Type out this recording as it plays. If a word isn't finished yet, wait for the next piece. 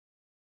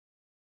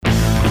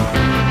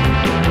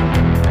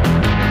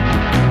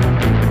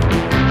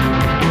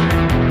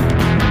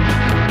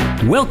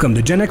Welcome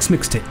to Gen X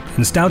Mixtape, a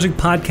nostalgic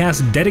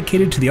podcast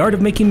dedicated to the art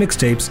of making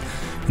mixtapes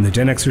and the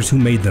Gen Xers who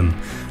made them.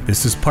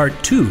 This is part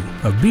 2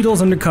 of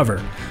Beatles Undercover,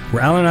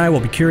 where Alan and I will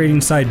be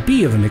curating side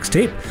B of a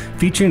mixtape,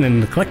 featuring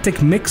an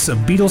eclectic mix of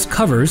Beatles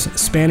covers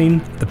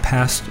spanning the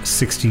past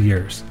 60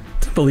 years.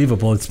 It's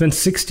unbelievable. It's been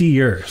 60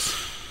 years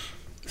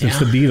since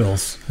the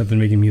Beatles have been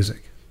making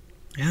music.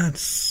 Yeah,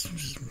 it's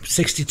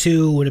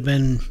 62 would have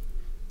been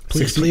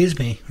Please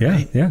Me. Yeah,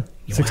 right? yeah.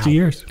 60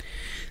 years.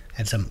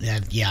 That's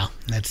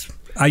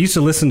I used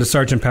to listen to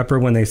Sgt. Pepper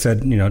when they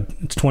said,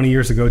 it's 20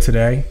 years ago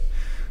today.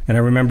 And I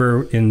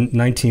remember in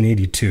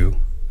 1982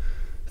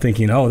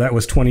 thinking, oh, that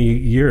was 20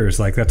 years.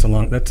 Like, that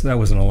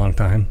wasn't a long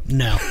time.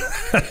 No.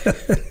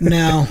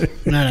 No,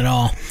 not at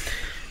all.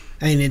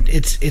 I mean,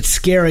 it's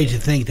scary to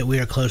think that we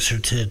are closer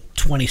to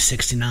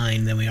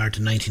 2069 than we are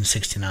to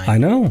 1969. I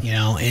know.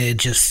 It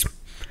just,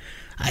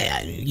 my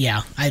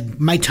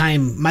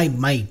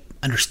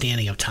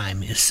understanding of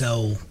time is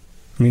so.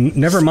 I mean,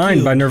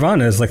 Nevermind by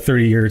Nirvana is like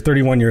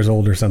 31 years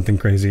old or something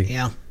crazy.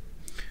 Yeah.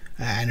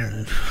 I don't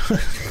know.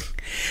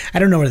 I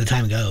don't know where the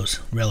time goes,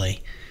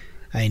 really.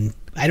 I mean,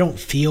 I don't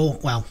feel,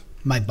 well,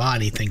 my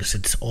body thinks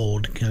it's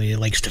old. It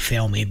likes to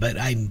fail me, but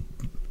I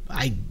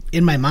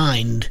in my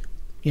mind,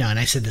 and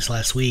I said this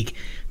last week,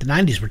 the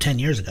 90s were 10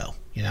 years ago.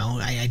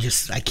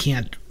 I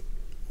can't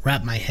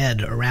wrap my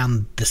head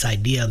around this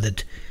idea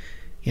that,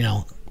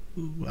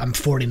 I'm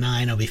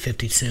 49, I'll be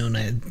 50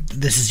 soon.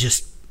 This is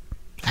just,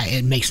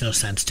 it makes no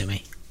sense to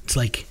me. It's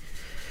like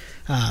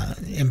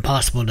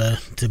impossible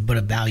to put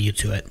a value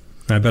to it.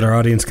 I bet our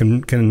audience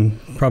can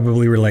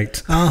probably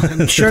relate. Oh,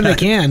 I'm sure they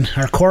can.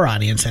 Our core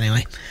audience,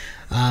 anyway.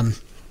 Our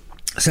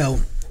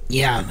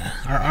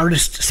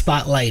artist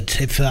spotlight.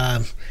 If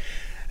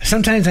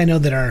sometimes I know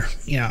that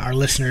our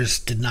listeners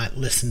did not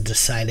listen to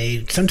side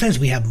A. Sometimes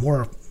we have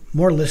more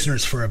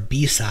listeners for a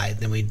B side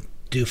than we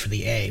do for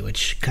the A,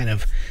 which kind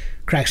of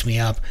cracks me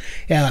up.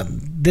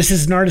 This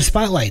is an artist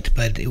spotlight,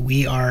 but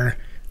we are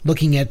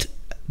looking at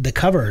the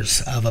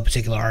covers of a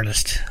particular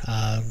artist.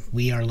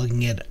 We are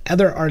looking at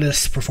other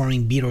artists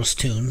performing Beatles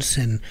tunes.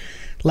 And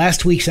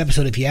last week's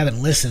episode, if you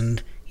haven't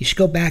listened, you should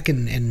go back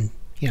and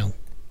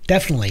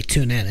definitely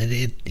tune in.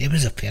 It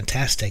was a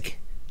fantastic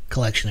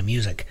collection of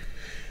music,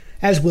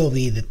 as will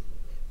be the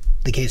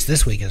case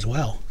this week as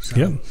well. So,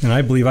 yep, and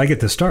I believe I get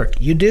to start.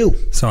 You do.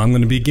 So I'm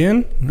going to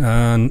begin.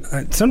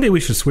 Someday we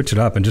should switch it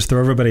up and just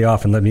throw everybody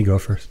off and let me go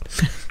first.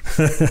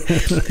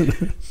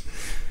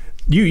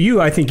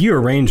 I think you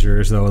arrange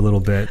yours though a little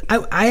bit. I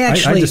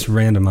just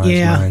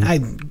randomize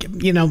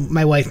mine.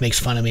 My wife makes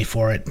fun of me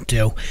for it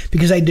too,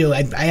 because I do.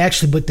 I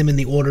actually put them in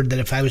the order that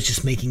if I was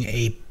just making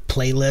a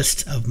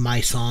playlist of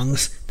my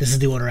songs, this is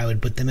the order I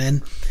would put them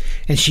in.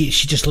 And she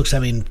just looks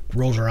at me and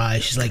rolls her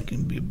eyes. She's like,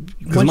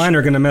 because mine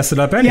are going to mess it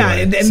up anyway.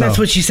 Yeah, and that's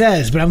what she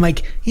says. But I'm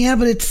like, yeah,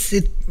 but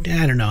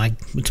I don't know.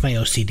 It's my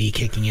OCD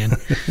kicking in.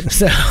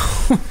 So,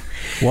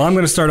 well, I'm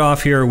going to start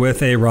off here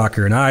with a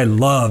rocker, and I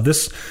love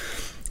this.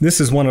 This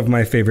is one of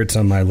my favorites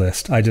on my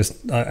list. I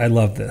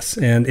love this.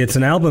 And it's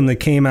an album that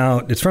came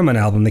out, it's from an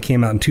album that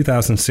came out in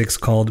 2006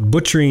 called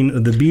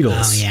Butchering the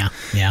Beatles. Oh,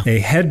 yeah. A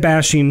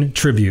head-bashing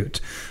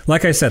tribute.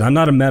 Like I said, I'm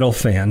not a metal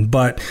fan,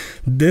 but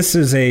this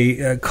is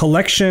a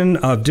collection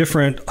of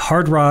different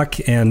hard rock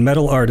and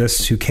metal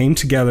artists who came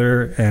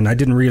together, and I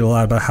didn't read a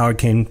lot about how it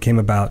came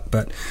about,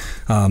 but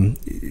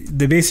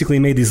they basically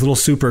made these little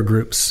super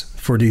groups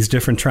for these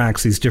different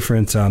tracks, these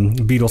different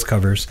Beatles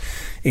covers.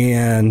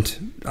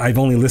 And I've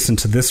only listened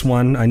to this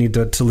one. I need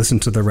to listen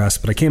to the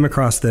rest, but I came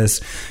across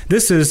this.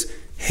 This is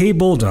Hey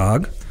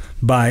Bulldog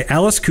by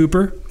Alice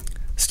Cooper,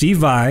 Steve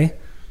Vai,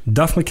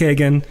 Duff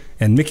McKagan,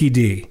 and Mickey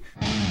D.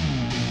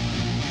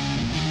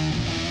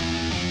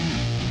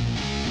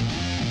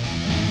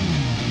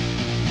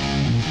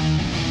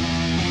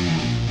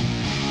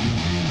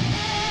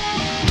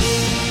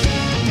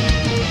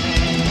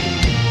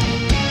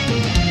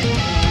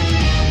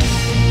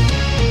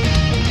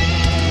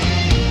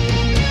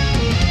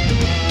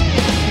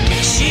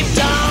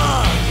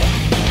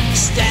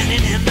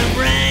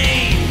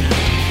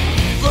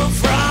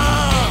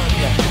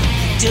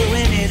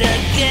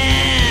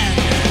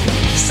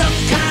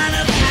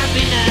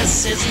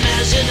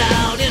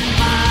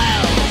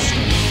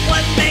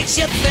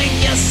 You think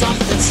you're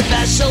something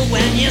special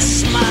when you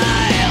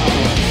smile.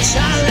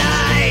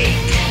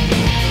 Childlike,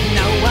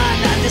 no one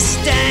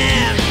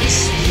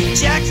understands.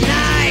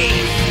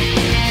 Jackknife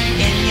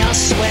in your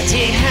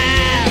sweaty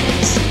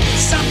hands.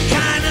 Some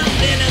kind of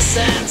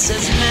innocence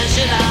is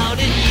measured out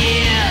in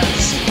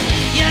years.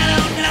 You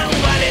don't know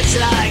what it's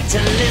like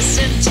to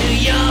listen to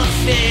your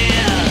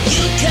fears.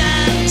 You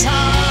can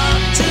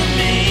talk to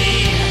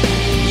me.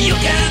 You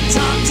can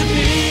talk to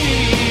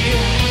me.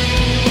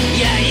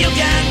 Yeah, you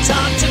can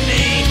talk to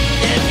me.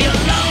 If you're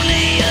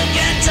lonely, you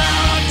can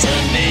talk to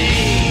me.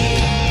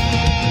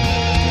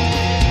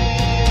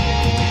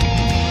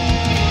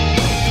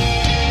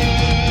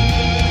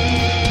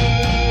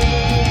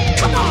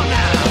 Come on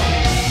now.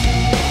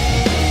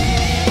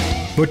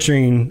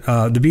 Butchering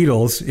the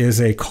Beatles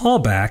is a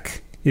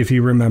callback if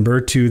you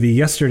remember, to the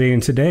Yesterday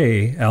and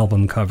Today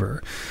album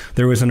cover.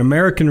 There was an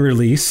American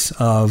release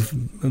of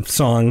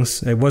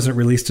songs. It wasn't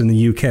released in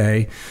the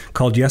UK,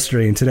 called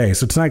Yesterday and Today.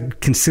 So it's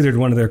not considered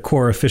one of their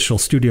core official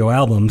studio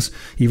albums,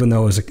 even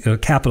though it was a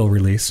Capitol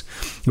release.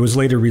 It was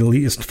later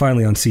released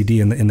finally on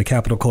CD in the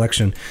Capitol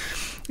collection.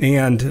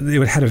 And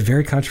it had a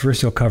very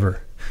controversial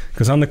cover.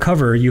 Because on the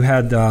cover, you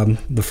had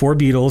the four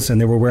Beatles, and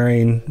they were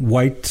wearing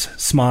white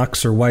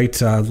smocks or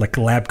white like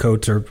lab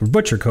coats or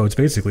butcher coats,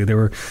 basically. They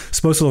were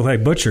supposed to look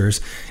like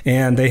butchers,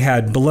 and they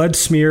had blood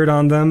smeared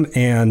on them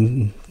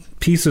and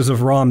pieces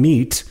of raw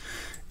meat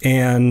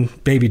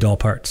and baby doll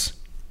parts.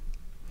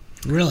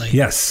 Really?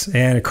 Yes,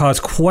 and it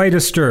caused quite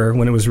a stir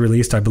when it was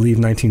released, I believe,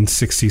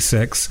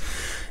 1966.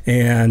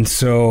 And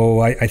so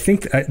I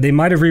think they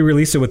might have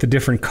re-released it with a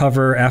different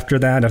cover after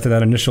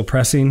that initial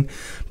pressing.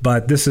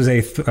 But this is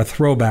a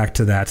throwback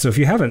to that. So if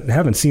you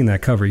haven't seen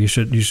that cover, you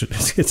should.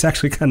 It's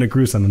actually kind of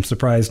gruesome. I'm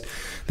surprised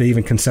they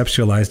even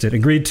conceptualized it,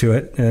 agreed to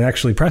it, and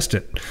actually pressed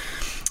it.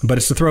 But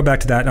it's a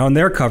throwback to that. Now, on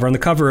their cover, on the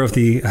cover of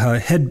the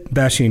head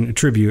bashing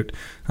tribute,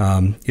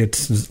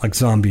 it's like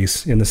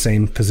zombies in the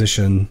same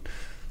position.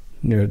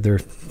 Their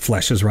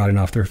flesh is rotting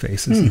off their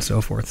faces and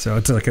so forth. So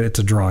it's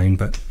a drawing,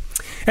 but.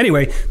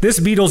 Anyway, this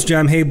Beatles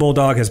gem, Hey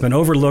Bulldog, has been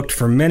overlooked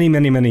for many,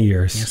 many, many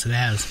years. Yes, it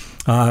has.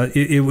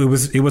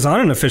 It was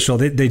on an official.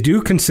 They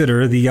do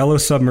consider the Yellow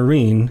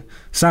Submarine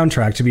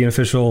soundtrack to be an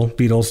official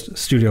Beatles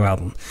studio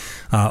album,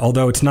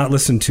 although it's not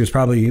listened to. It's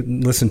probably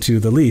listened to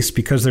the least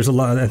because there's a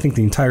lot. I think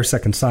the entire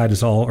second side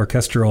is all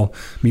orchestral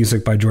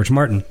music by George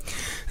Martin,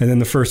 and then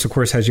the first, of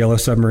course, has Yellow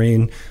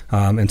Submarine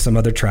and some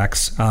other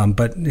tracks.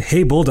 But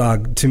Hey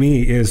Bulldog, to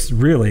me, is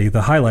really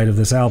the highlight of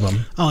this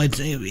album. Oh,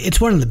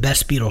 it's one of the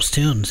best Beatles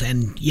tunes,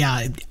 and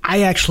yeah,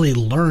 I actually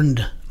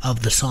learned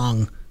of the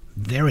song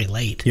very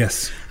late.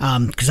 Yes.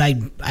 Because I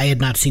had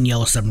not seen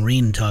Yellow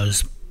Submarine until I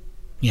was,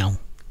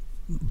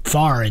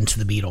 far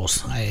into the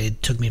Beatles.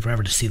 It took me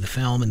forever to see the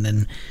film, and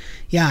then,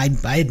 I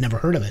had never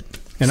heard of it.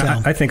 And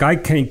so. I think I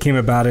came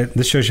about it,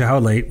 this shows you how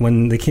late,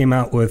 when they came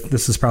out with,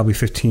 this is probably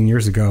 15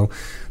 years ago,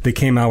 they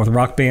came out with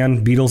Rock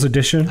Band Beatles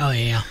Edition. Oh,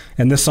 yeah.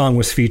 And this song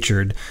was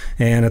featured.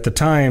 And at the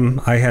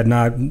time, I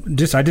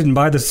didn't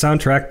buy the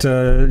soundtrack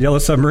to Yellow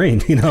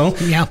Submarine,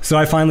 Yeah. So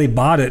I finally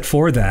bought it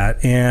for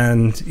that.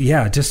 And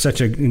yeah, just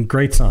such a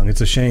great song. It's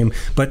a shame.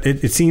 But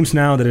it seems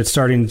now that it's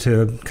starting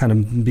to kind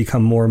of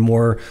become more and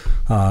more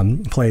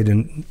played,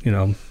 and,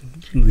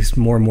 at least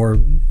more and more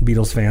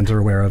Beatles fans are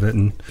aware of it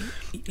and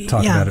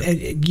talk about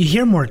it. You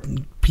hear more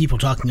people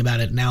talking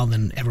about it now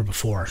than ever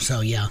before.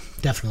 So yeah,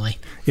 definitely.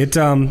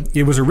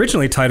 It was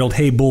originally titled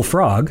Hey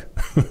Bullfrog.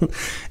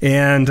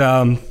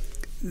 And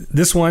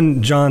this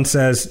one, John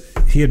says,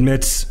 he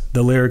admits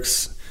the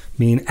lyrics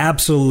mean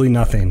absolutely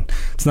nothing.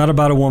 It's not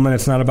about a woman.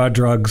 It's not about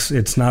drugs.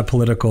 It's not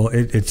political.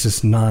 It's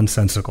just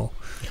nonsensical.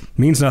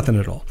 Means nothing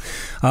at all.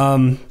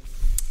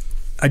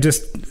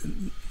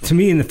 To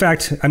me, in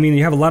fact,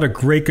 you have a lot of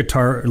great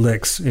guitar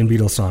licks in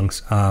Beatles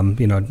songs.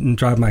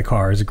 Drive My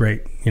Car is a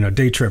great,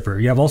 Day Tripper.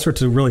 You have all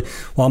sorts of really,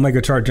 While My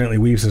Guitar Gently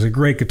Weeps is a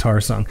great guitar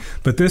song.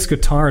 But this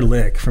guitar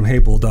lick from Hey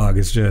Bulldog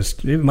is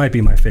it might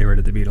be my favorite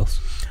of the Beatles.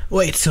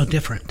 Well, it's so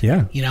different.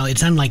 Yeah.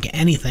 It's unlike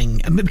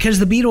anything. Because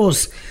the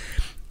Beatles,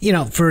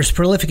 for as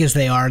prolific as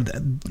they are,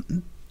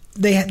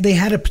 they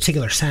had a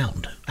particular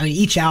sound.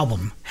 Each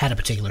album had a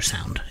particular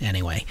sound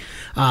anyway.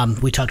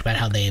 We talked about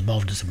how they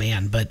evolved as a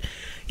band, but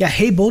yeah,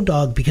 Hey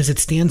Bulldog, because it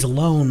stands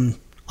alone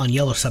on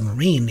Yellow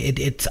Submarine,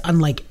 it's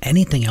unlike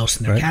anything else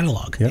in their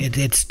catalog. Yep.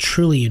 It's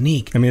truly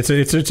unique.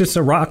 It's just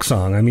a rock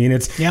song.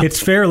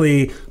 It's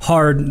fairly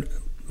hard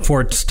for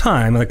its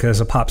time, like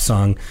as a pop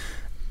song.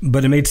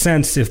 But it made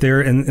sense if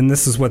they're, and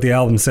this is what the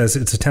album says,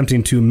 it's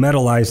attempting to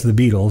metalize the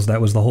Beatles.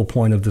 That was the whole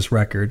point of this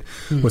record,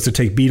 was to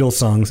take Beatles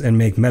songs and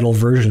make metal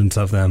versions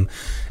of them.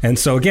 And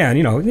so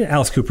again,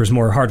 Alice Cooper's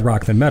more hard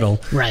rock than metal.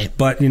 Right.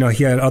 But,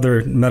 he had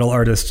other metal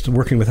artists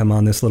working with him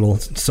on this little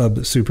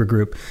sub-super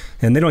group.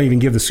 And they don't even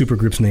give the super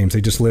groups names.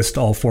 They just list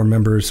all 4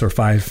 members or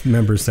 5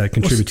 members that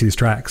contribute to these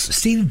tracks.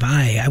 Stevie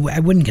Vai, I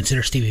wouldn't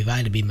consider Stevie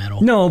Vai to be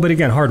metal. No, but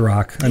again, hard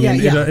rock.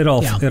 It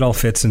all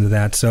fits into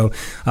that. So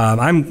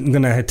I'm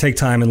going to take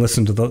time and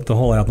listen to the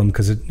whole album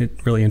because it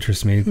really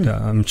interests me.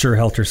 I'm sure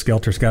Helter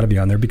Skelter's got to be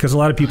on there because a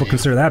lot of people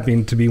consider that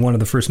to be one of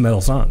the first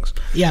metal songs.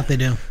 Yeah, they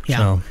do. Yeah,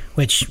 so.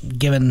 Which,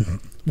 given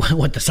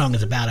what the song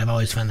is about, I've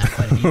always found that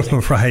quite amusing.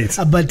 Right.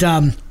 But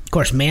of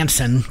course,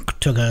 Manson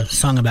took a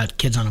song about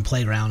kids on a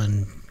playground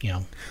and.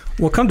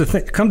 Well, come to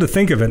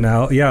think of it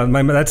now,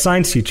 that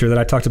science teacher that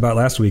I talked about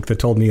last week that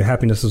told me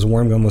happiness is a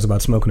worm gun was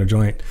about smoking a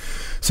joint.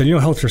 So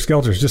Helter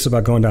Skelter is just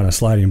about going down a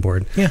sliding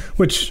board. Yeah,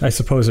 which I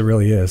suppose it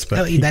really is.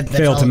 But he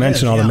failed to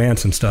mention all the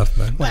Manson stuff.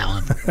 But.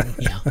 Well,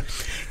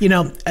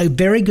 yeah, a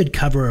very good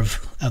cover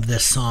of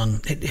this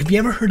song. Have you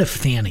ever heard of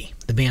Fanny,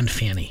 the band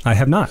Fanny? I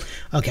have not.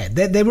 Okay,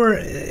 they were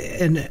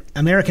an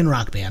American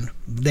rock band.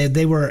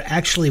 They were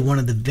actually one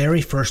of the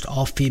very first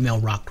all-female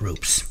rock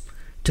groups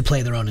to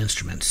play their own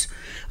instruments.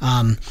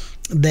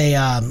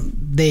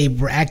 They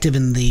were active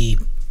in the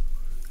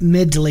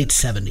mid to late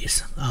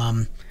 70s.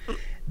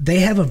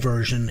 they have a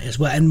version as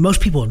well, and most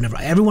people have never.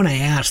 Everyone I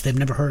asked, they've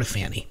never heard of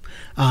Fanny.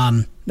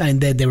 And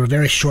they were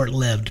very short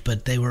lived,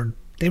 but they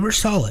were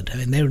solid. I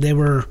mean, they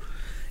were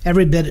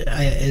every bit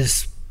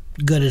as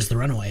good as the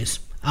Runaways.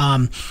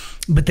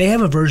 But they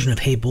have a version of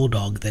Hey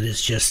Bulldog that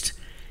is just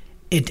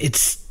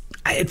it's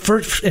at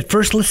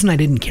first listen I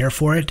didn't care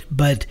for it,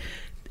 but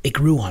it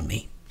grew on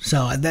me.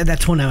 So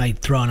that's one I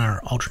throw on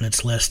our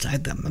alternates list.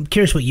 I'm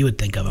curious what you would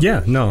think of them.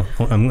 Yeah, no,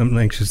 I'm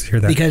anxious to hear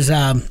that. Because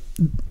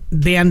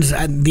bands,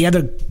 the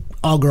other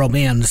all-girl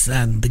bands,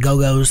 the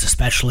Go-Go's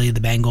especially, the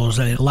Bangles,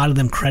 a lot of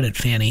them credit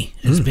Fanny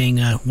as being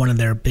one of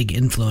their big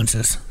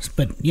influences.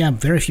 But yeah,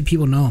 very few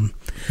people know them.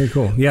 Very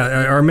cool.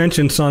 Yeah, our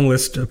mentioned song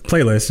list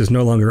playlist is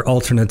no longer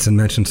alternates and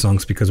mentioned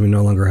songs because we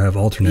no longer have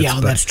alternates. Yeah,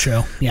 that's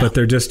true. Yeah. But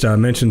they're just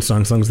mentioned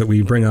songs that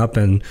we bring up,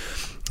 and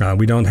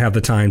we don't have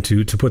the time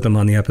to put them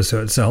on the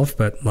episode itself.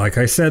 But like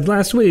I said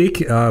last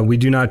week, we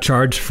do not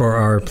charge for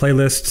our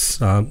playlists.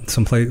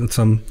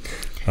 Some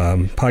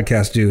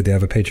podcasts do. They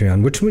have a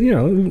Patreon, which, you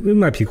know, it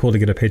might be cool to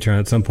get a Patreon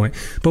at some point.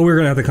 But we're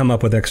going to have to come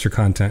up with extra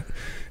content.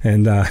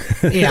 And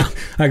yeah,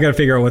 I got to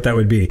figure out what that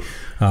would be,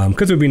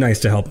 because it would be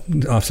nice to help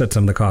offset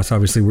some of the costs.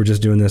 Obviously, we're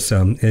just doing this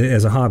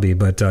as a hobby,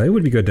 but it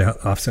would be good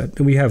to offset.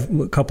 We have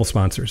a couple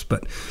sponsors,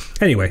 but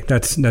anyway,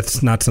 that's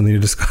not something to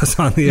discuss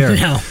on the air.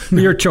 No.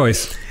 Your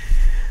choice.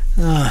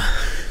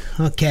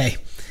 Okay.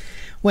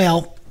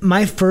 Well,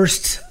 my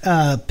first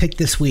pick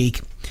this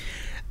week,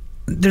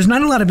 there's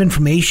not a lot of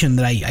information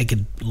that I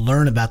could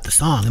learn about the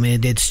song. I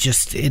mean, it's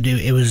just,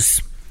 it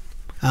was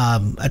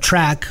a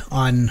track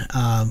on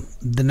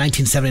the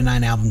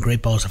 1979 album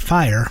Great Balls of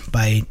Fire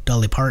by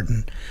Dolly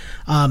Parton.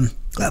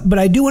 But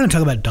I do want to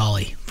talk about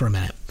Dolly for a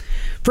minute.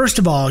 First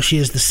of all, she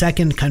is the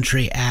second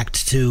country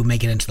act to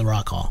make it into the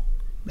Rock Hall,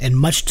 and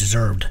much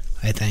deserved,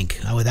 I think,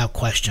 without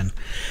question.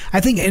 I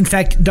think, in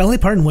fact, Dolly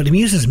Parton, what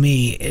amuses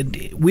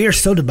me, we are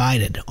so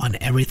divided on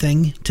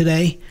everything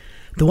today.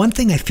 The one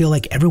thing I feel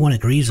like everyone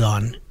agrees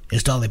on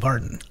is Dolly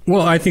Parton.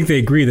 Well, I think they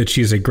agree that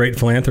she's a great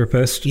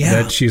philanthropist.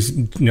 Yeah. That she's,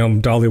 you know,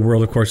 Dolly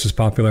World, of course, is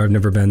popular. I've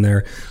never been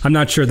there. I'm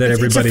not sure that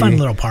everybody... It's a fun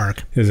little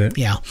park. Is it?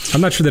 Yeah.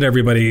 I'm not sure that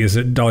everybody is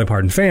a Dolly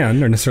Parton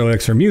fan or necessarily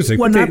likes her music,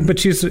 well, but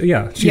she's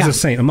a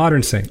saint, a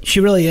modern saint.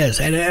 She really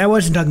is. And I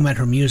wasn't talking about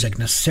her music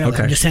necessarily.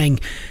 Okay. I'm just saying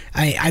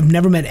I've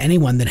never met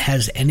anyone that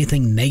has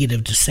anything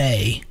negative to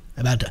say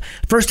about...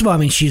 First of all, I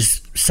mean,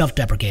 she's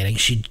self-deprecating.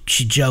 She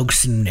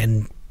jokes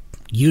and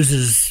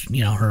uses,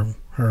 you know,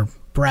 her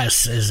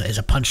breasts as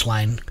a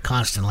punchline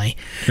constantly.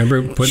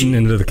 Remember putting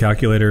into the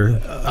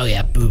calculator? Oh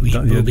yeah,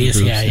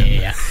 boobies.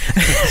 Yeah.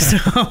 So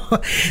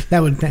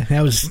that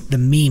was the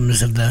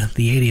memes of the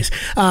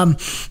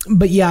 80s.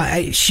 But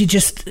yeah,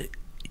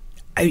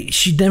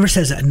 she never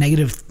says a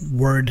negative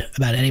word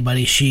about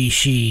anybody.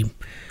 She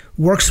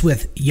works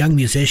with young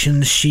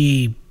musicians.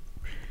 She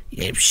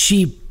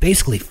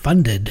basically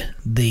funded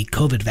the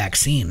COVID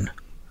vaccine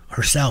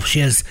herself.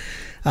 She has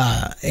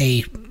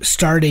a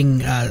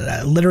starting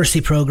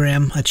literacy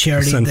program, a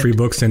charity. Send free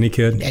books to any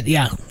kid.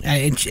 Yeah.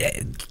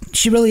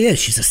 She really is.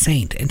 She's a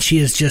saint. And she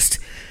is just,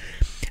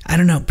 I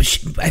don't know, but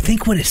I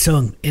think what is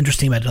so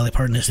interesting about Dolly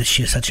Parton is that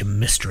she is such a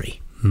mystery.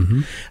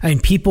 Mm-hmm. I mean,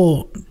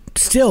 people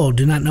still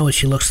do not know what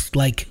she looks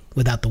like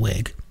without the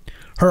wig.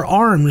 Her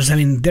arms, I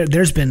mean,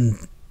 there's been,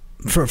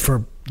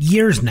 for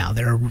years now,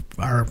 there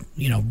are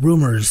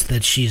rumors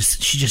that she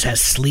just has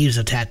sleeves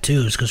of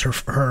tattoos because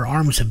her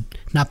arms have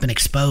not been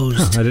exposed.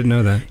 Huh, I didn't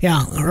know that.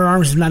 Yeah, her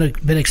arms have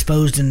not been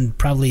exposed in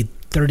probably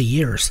 30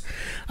 years.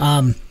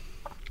 And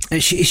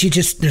she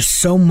just, there's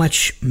so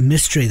much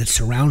mystery that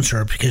surrounds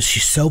her because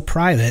she's so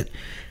private,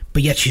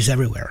 but yet she's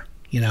everywhere.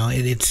 You know,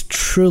 it's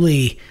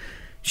truly,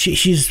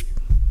 she's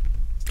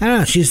I don't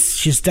know,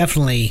 she's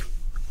definitely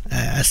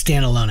a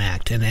standalone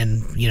act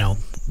and you know,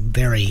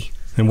 very.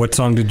 And what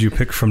song did you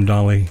pick from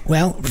Dolly?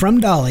 Well, from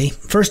Dolly,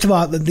 first of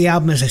all, the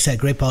album, as I said,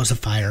 Great Balls of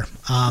Fire.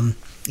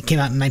 It came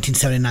out in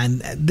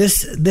 1979.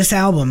 This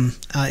album,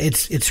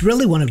 it's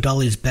really one of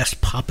Dolly's best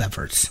pop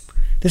efforts.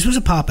 This was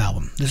a pop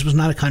album. This was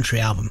not a country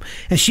album.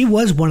 And she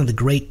was one of the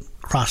great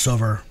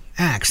crossover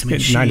acts. I mean,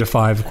 9 to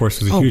 5, of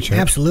course, was a huge hit.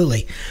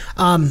 Absolutely.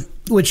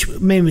 Which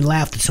made me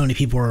laugh that so many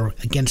people were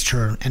against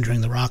her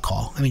entering the Rock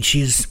Hall. I mean,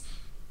 she was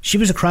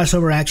a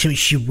crossover act. I mean,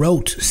 she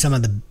wrote some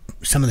of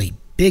the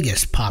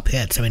biggest pop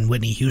hits. I mean,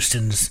 Whitney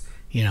Houston's,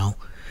 you know,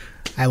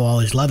 I Will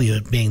Always Love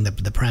You being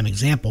the prime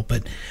example.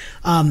 But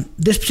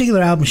this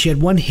particular album, she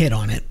had one hit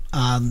on it.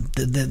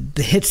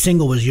 The hit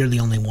single was You're the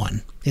Only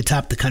One. It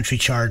topped the country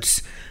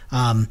charts.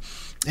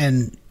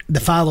 And the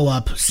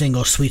follow-up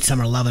single, Sweet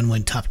Summer Lovin',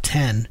 went top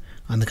 10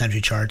 on the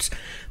country charts.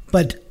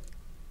 But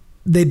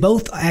they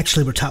both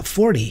actually were top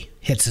 40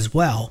 hits as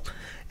well.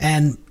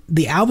 And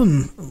the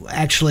album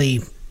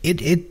actually,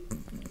 it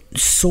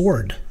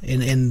soared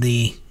in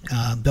the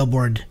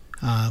Billboard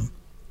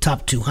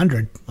Top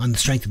 200 on the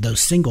strength of those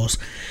singles.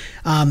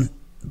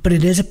 But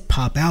it is a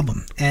pop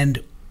album.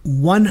 And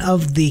one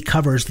of the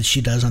covers that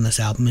she does on this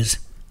album is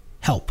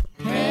Help.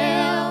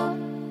 Help,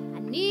 I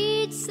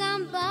need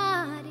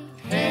somebody.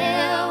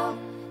 Help,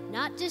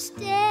 not just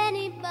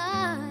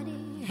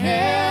anybody.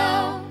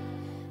 Help,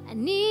 I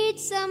need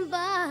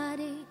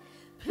somebody.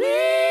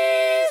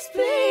 Please,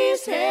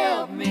 please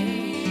help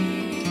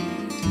me.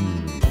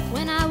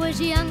 When I was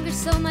younger,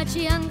 so much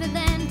younger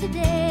than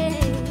today,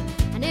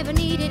 I never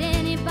needed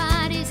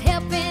anybody's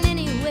help in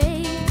any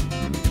way.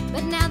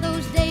 But now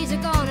those days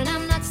are gone and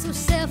I'm not so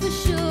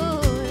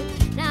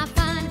self-assured. Now I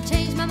find I've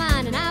changed my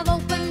mind and I've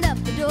opened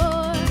up the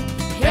door.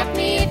 Help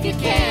me if you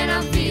can,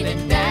 I'm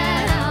feeling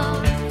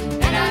down,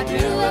 and I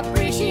do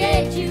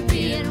appreciate you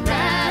being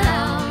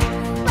around.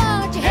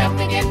 Won't you help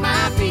me get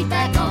my feet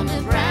back on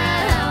the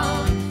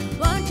ground?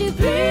 Won't you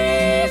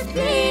please,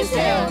 please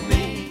help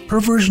me? Her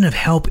version of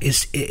Help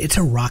it's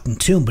a rocking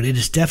tune, but it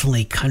is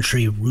definitely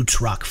country roots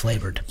rock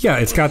flavored. Yeah,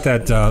 it's got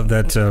that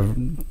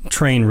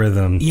train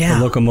rhythm, yeah.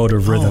 the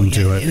locomotive rhythm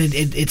to it. And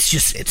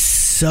it's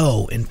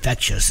so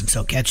infectious and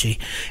so catchy.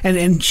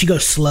 And she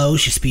goes slow,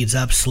 she speeds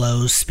up,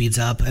 slows, speeds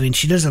up. I mean,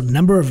 she does a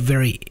number of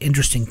very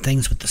interesting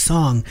things with the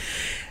song.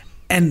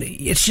 And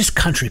it's just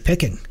country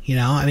picking, you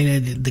know? I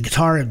mean, the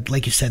guitar,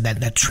 like you said,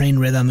 that train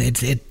rhythm,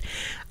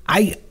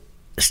 I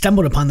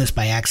stumbled upon this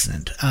by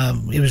accident.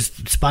 It was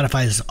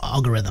Spotify's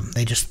algorithm.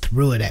 They just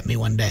threw it at me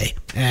one day.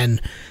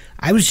 And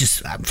I was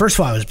just, first of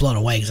all, I was blown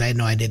away because I had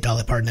no idea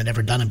Dolly Parton had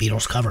ever done a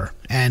Beatles cover.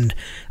 And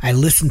I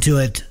listened to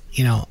it,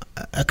 you know,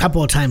 a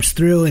couple of times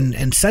through,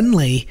 and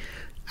suddenly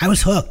I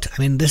was hooked.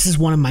 I mean, this is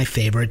one of my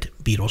favorite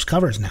Beatles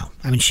covers now.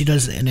 I mean, she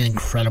does an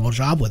incredible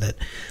job with it.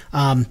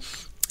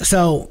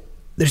 So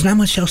there's not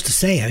much else to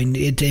say. I mean,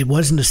 it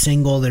wasn't a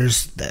single.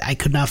 I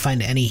could not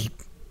find any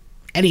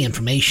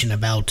information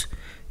about,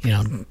 you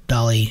know,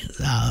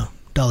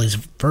 Dolly's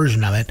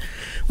version of it,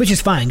 which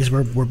is fine because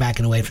we're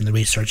backing away from the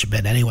research a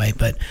bit anyway.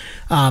 But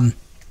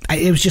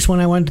it was just one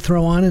I wanted to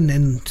throw on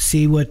and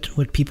see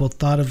what people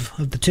thought of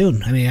the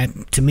tune. I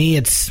mean, to me,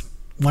 it's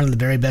one of the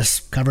very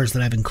best covers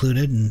that I've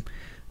included, and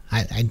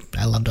I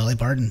love Dolly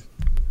Parton.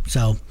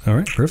 So all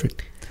right,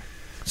 perfect.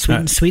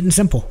 Sweet and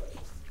simple.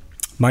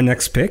 My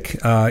next pick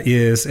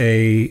is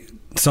a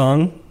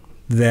song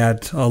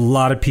that a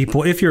lot of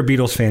people, if you're a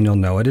Beatles fan, you'll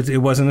know it. It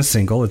wasn't a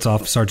single. It's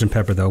off Sgt.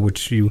 Pepper, though,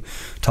 which you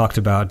talked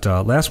about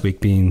last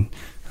week being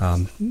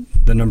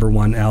the number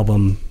one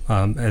album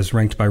as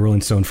ranked by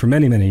Rolling Stone for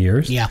many, many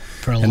years. Yeah,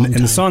 for a long time.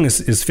 And the song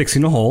is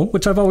Fixing a Hole,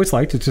 which I've always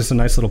liked. It's just a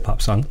nice little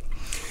pop song.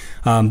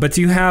 But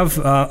you have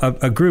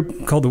a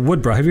group called the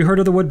Wood Brothers. Have you heard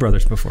of the Wood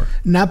Brothers before?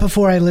 Not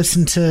before I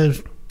listened to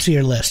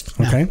your list.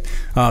 No. Okay.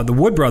 The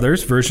Wood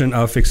Brothers version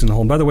of Fixing the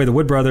Hole. And by the way, the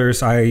Wood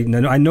Brothers, I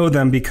know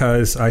them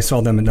because I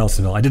saw them in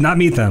Nelsonville. I did not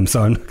meet them,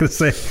 so I'm not going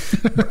to say,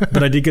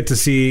 but I did get to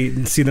see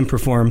them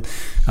perform.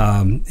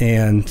 So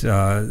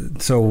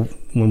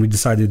when we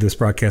decided to do this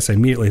broadcast, I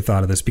immediately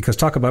thought of this because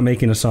talk about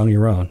making a song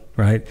your own,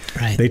 right?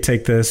 Right. They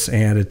take this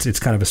and it's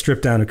kind of a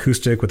stripped down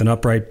acoustic with an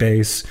upright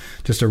bass,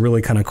 just a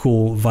really kind of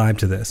cool vibe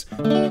to this.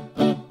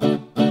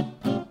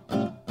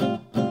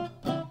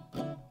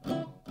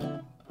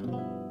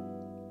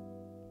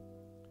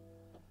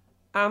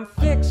 I'm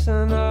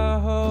fixing a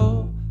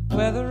hole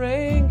where the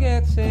rain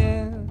gets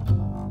in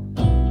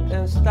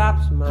and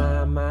stops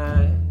my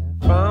mind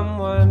from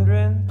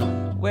wondering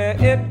where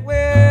it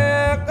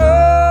will go.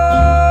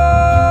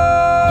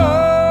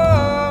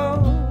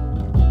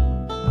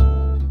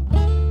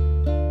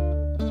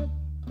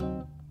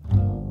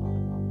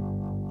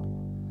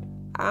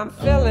 I'm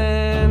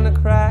filling the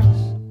cracks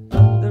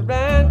that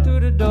ran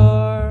through the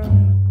door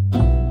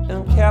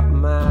and kept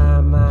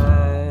my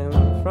mind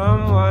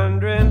from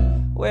wondering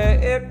where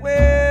it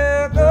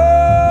will go.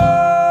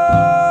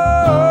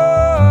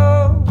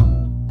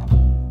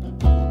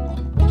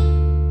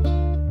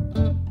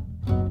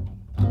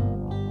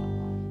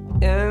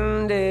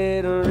 And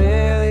it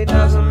really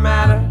doesn't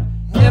matter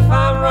if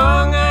I'm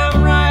wrong,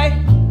 I'm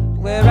right.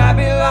 Where I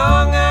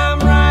belong, I'm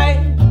right.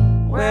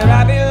 Where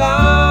I belong.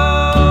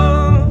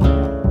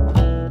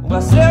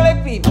 Well,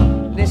 silly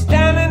people, they're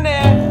standing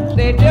there,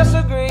 they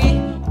disagree,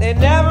 they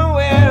never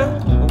will.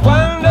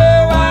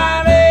 Wonder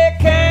why they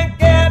can't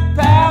get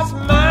past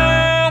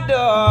my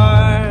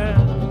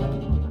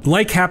door.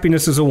 Like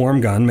Happiness is a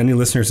Warm Gun, many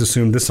listeners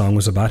assumed this song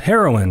was about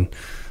heroin.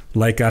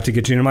 Like Got to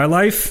Get You Into My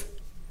Life,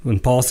 when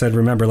Paul said,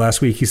 remember last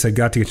week, he said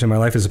Got to Get You Into My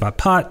Life is about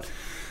pot.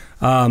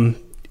 In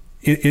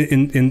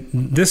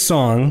this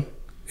song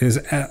is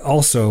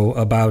also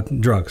about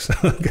drugs.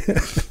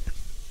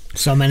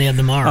 So many of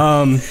them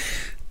are.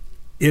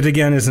 It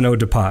again is an ode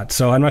to pot.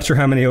 So I'm not sure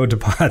how many ode to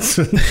pots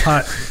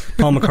pot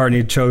Paul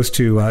McCartney chose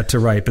to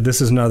write, but this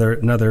is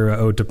another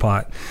ode to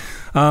pot.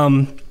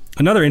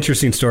 Another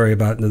interesting story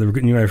about, you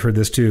might have heard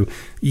this too.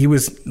 He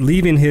was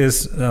leaving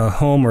his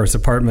home or his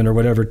apartment or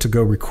whatever to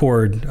go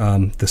record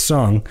the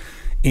song,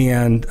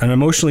 and an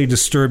emotionally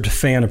disturbed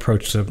fan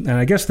approached him. And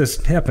I guess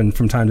this happened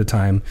from time to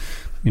time.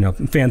 You know,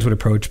 fans would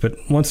approach, but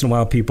once in a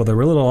while, people that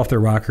were a little off their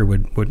rocker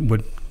would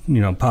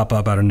pop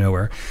up out of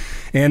nowhere.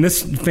 And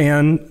this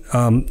fan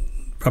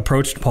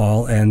approached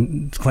Paul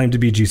and claimed to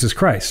be Jesus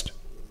Christ.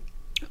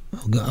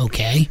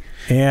 Okay.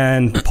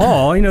 And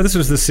Paul, this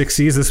was the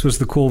 60s. This was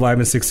the cool vibe in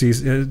the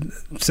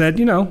 60s. Said,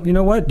 you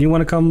know what? Do you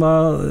want to come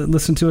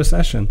listen to a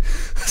session?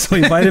 So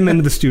he invited him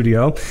into the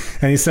studio,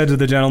 and he said to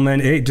the gentleman,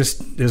 hey,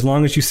 just as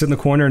long as you sit in the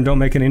corner and don't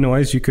make any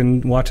noise, you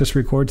can watch us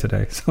record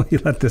today. So he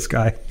let this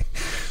guy,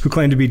 who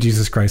claimed to be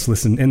Jesus Christ,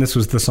 listen. And this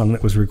was the song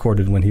that was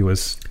recorded when he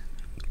was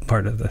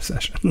part of the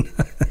session.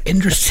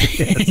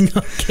 Interesting.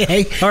 Yes.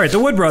 Okay. All right. The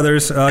Wood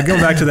Brothers, going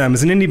back to them,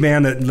 is an indie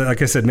band that,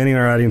 like I said, many in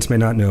our audience may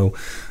not know.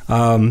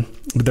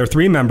 But there are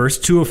 3 members,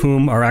 2 of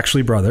whom are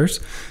actually brothers.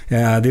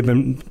 They've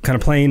been kind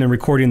of playing and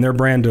recording their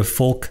brand of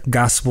folk,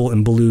 gospel,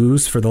 and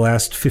blues for the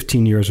last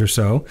 15 years or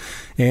so.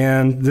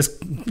 And this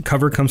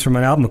cover comes from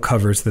an album of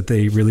covers that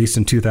they released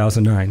in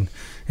 2009.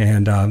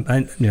 And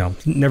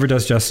never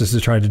does justice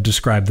to try to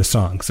describe the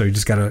song. So you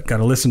just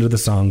gotta listen to the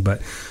song.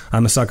 But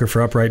I'm a sucker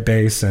for upright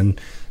bass and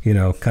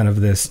kind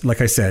of this.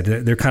 Like I said,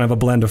 they're kind of a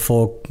blend of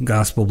folk,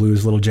 gospel,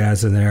 blues, little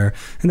jazz in there,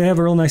 and they have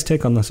a real nice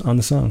take on the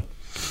song.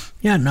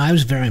 Yeah, no, I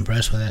was very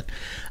impressed with it.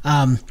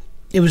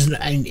 It was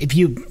if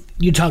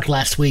you talked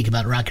last week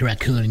about Rocky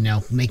Raccoon,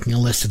 making a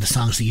list of the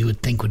songs that you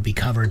would think would be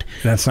covered.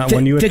 That's not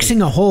one you would.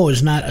 Fixing a Hole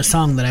is not a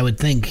song that I would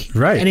think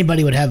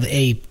anybody would have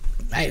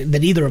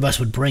that either of us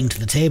would bring to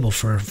the table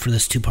for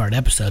this 2-part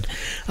episode.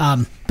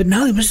 But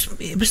no, it was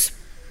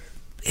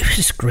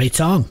just a great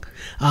song.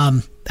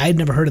 I had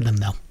never heard of them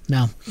though.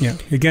 No. Yeah.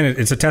 Again,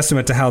 it's a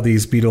testament to how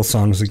these Beatles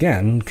songs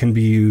again can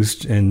be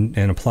used and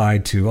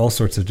applied to all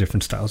sorts of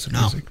different styles of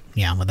music.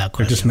 Yeah, without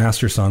question. They're just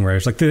master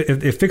songwriters. Like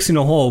if Fixing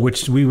a Hole,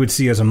 which we would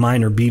see as a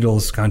minor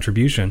Beatles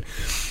contribution,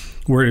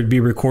 were to be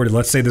recorded,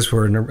 let's say this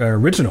were an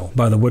original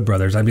by the Wood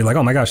Brothers, I'd be like,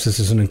 oh my gosh, this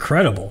is an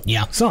incredible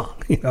song.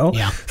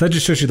 Yeah. So that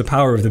just shows you the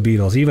power of the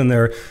Beatles. Even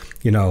their,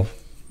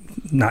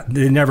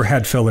 they never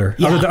had filler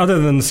other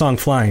than the song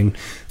Flying.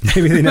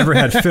 Maybe they never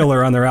had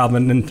filler on their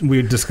album, and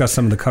we discussed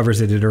some of the covers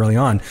they did early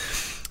on.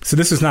 So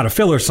this is not a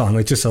filler song;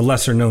 it's just a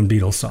lesser known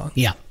Beatles song.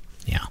 Yeah.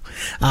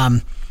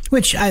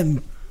 Which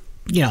I'm,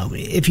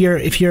 if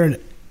you're an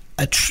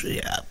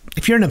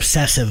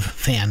obsessive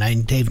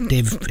fan,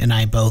 Dave and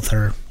I both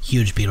are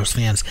huge Beatles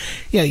fans.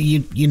 Yeah,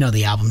 you know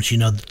the albums, you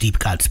know the deep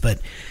cuts,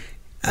 but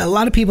a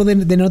lot of people they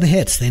know the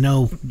hits, they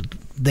know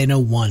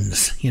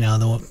ones,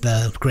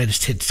 the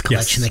greatest hits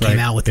collection that came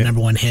out with the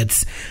number 1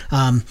 hits.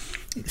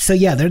 So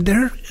yeah,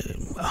 they're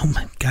oh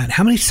my god,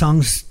 how many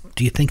songs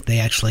do you think they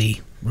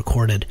actually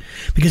recorded?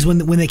 Because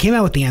when they came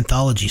out with the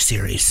anthology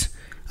series,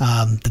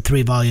 the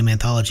 3-volume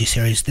anthology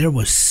series, there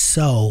was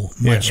so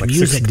much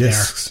music 6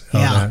 discs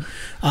there.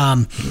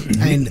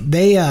 And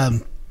they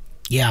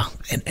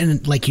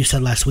and like you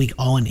said last week,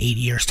 all in 8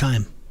 years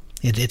time.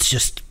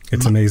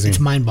 It's amazing. It's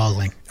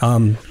mind-boggling.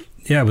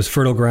 It was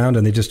fertile ground,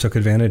 and they just took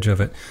advantage of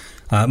it,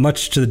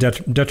 much to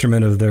the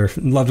detriment of their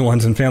loved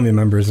ones and family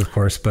members, of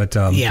course. But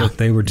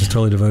they were just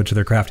totally devoted to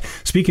their craft.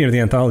 Speaking of the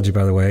anthology,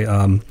 by the way,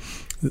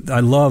 I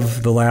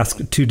love the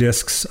last 2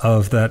 discs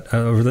of that.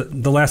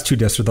 The last 2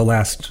 discs, or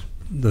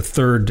the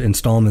 3rd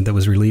installment that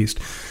was released,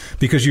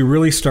 because you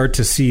really start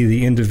to see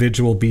the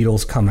individual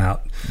Beatles come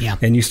out. Yeah.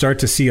 And you start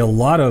to see a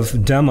lot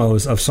of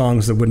demos of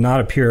songs that would not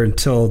appear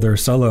until their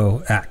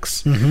solo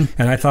acts. Mm-hmm.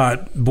 And I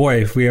thought,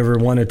 boy, if we ever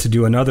wanted to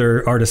do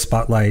another artist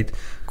spotlight,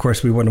 of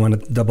course we wouldn't want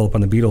to double up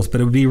on the Beatles, but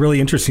it would be really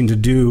interesting to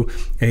do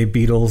a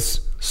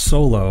Beatles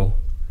solo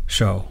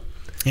show.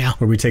 Yeah.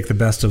 Where we take the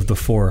best of the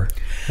 4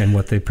 and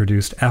what they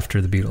produced after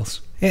the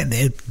Beatles.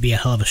 It'd be a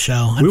hell of a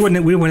show. It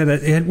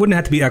wouldn't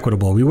have to be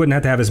equitable. We wouldn't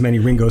have to have as many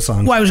Ringo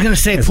songs. Well, I was going to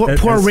say,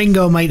 poor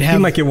Ringo might have. He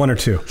might get 1 or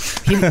 2.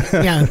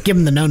 Give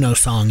him the no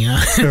song,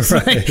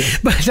 Right.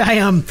 But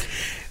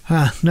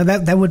no,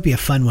 that would be a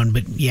fun one.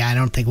 But yeah, I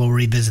don't think we'll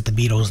revisit the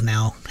Beatles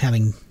now,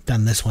 having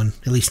done this one,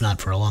 at least not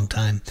for a long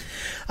time.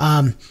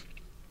 But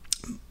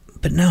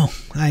no,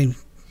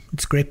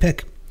 it's a great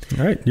pick.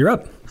 All right, you're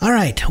up. All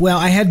right. Well,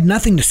 I had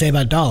nothing to say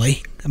about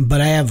Dolly,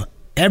 but I have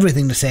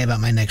everything to say about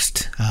my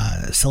next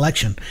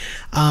selection.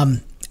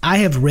 I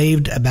have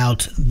raved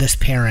about this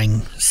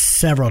pairing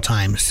several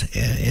times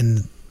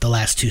in the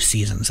last 2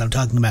 seasons. I'm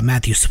talking about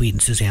Matthew Sweet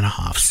and Susanna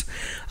Hoffs.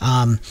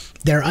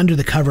 Their Under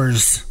the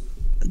Covers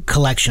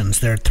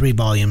collections, their 3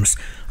 volumes,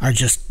 are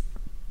just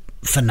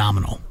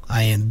phenomenal.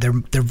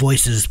 Their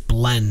voices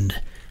blend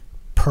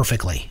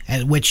perfectly,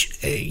 which,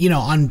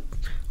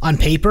 on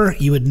paper,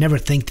 you would never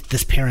think that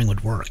this pairing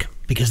would work,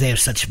 because they have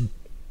such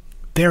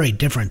very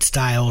different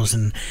styles,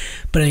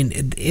 but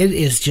it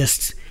is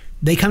just,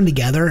 they come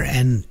together,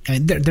 and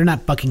they're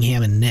not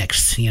Buckingham and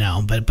Nicks,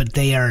 but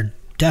they are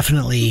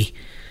definitely,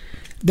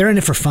 they're in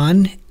it for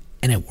fun,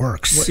 and it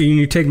works. Well,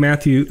 you take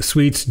Matthew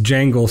Sweet's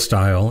jangle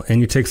style,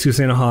 and you take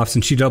Susanna Hoffs,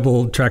 and she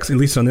double tracks, at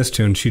least on this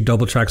tune, she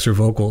double tracks her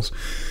vocals,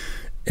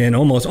 and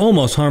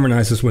almost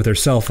harmonizes with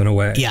herself in a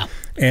way. Yeah,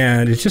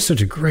 and it's just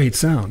such a great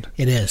sound.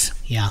 It is,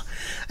 yeah,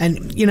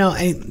 and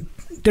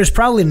there's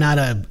probably not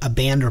a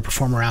band or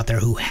performer out there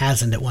who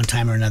hasn't at one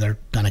time or another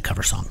done a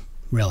cover song,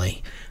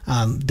 really.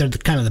 They're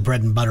kind of the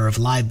bread and butter of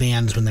live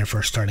bands when they're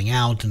first starting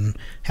out and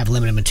have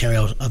limited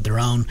material of their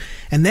own.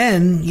 And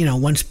then,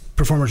 once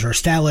performers are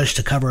established,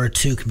 a cover or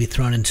two can be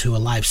thrown into a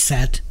live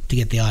set to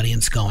get the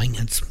audience going.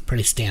 It's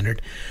pretty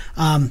standard.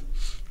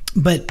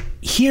 But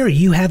here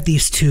you have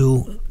these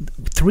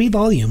 3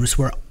 volumes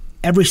where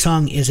every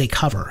song is a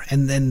cover,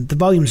 and then the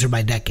volumes are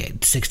by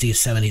decade, 60s,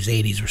 70s,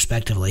 80s,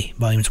 respectively,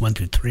 volumes 1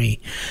 through 3.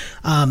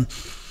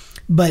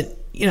 But,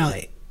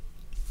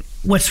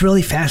 what's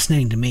really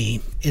fascinating to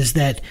me is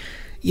that,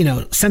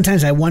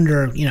 sometimes I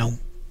wonder,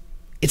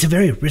 it's a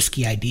very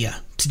risky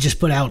idea to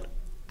just put out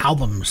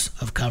albums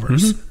of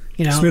covers. Mm-hmm.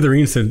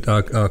 Smithereens did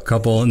a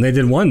couple, and they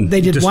did one. They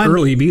did one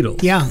early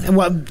Beatles. Yeah, and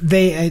well,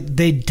 they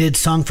did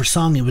song for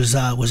song. It was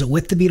it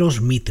with the Beatles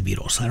or Meet the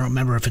Beatles? I don't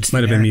remember if it's the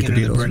American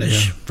or the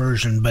British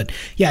version, but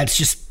yeah, it's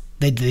just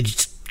they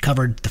just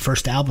covered the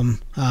first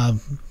album,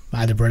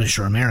 either British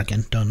or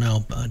American. Don't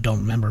know,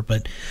 don't remember,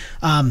 but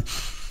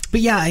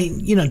yeah,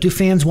 do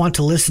fans want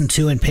to listen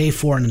to and pay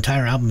for an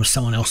entire album of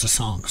someone else's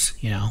songs?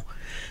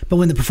 But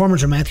when the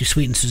performers are Matthew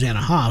Sweet and Susanna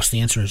Hoffs, the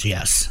answer is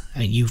yes. I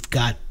mean, you've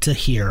got to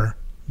hear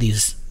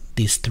these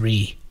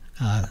 3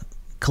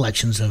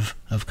 collections of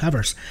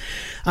covers.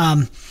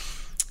 The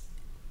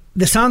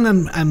song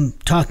I'm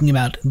talking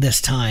about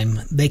this time,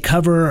 they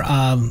cover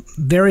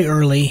very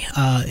early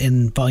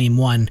in Volume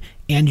 1,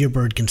 And Your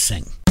Bird Can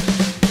Sing.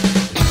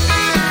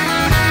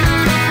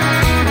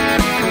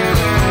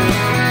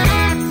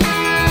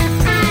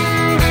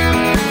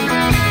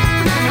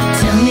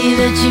 Tell me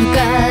that you've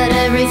got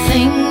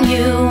everything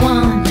you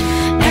want,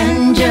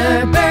 and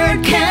your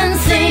bird can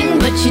sing,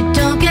 but you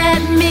don't get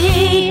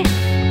me.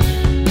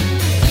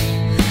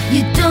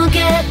 You don't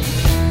get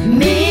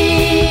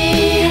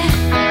me.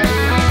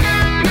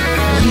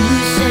 You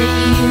say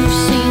you've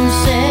seen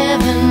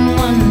 7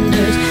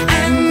 wonders,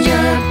 and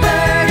your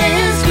bird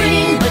is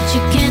green, but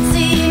you can't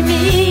see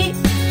me.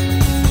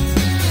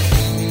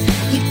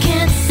 You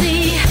can't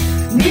see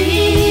me.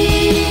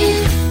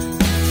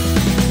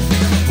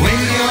 When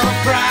your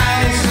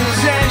prized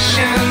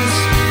possessions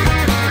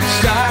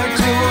start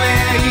to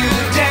wear you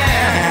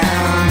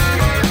down,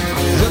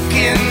 look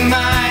in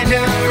my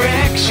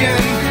direction.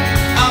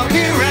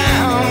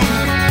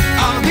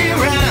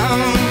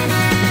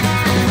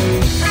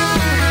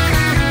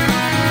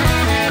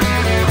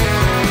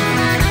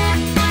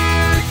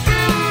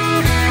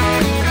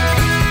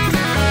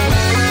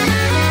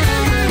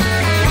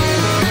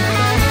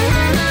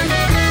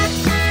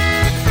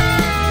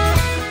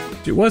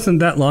 It wasn't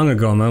that long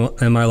ago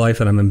in my life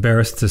that I'm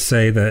embarrassed to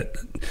say that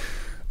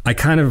I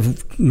kind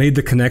of made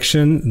the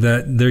connection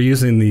that they're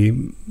using the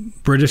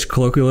British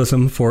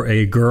colloquialism for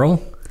a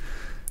girl.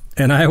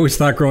 And I always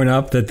thought growing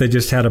up that they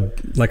just had a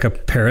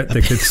parrot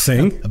that could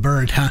sing. A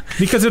bird, huh?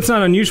 Because it's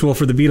not unusual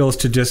for the Beatles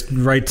to just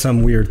write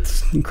some weird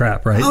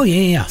crap, right? Oh,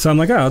 yeah. So I'm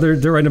like,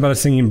 they're writing about a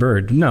singing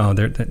bird. No,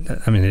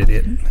 I'm an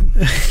idiot.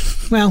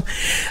 Well,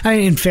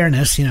 in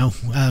fairness,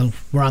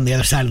 we're on the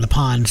other side of the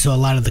pond, so a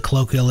lot of the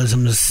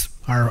colloquialisms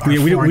are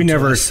we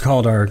never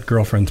called our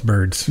girlfriends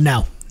birds.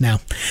 No.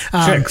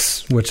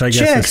 Chicks, which I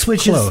guess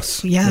is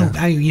close.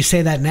 You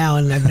say that now,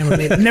 and I've never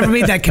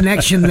made that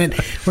connection that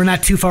we're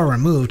not too far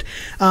removed.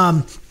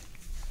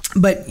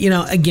 But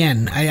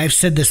again, I've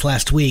said this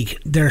last week.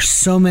 There are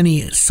so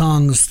many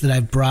songs that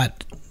I've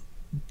brought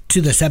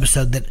to this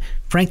episode that,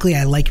 frankly,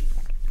 I like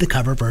the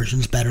cover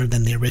versions better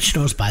than the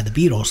originals by the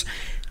Beatles.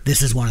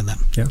 This is one of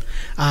them. Yeah.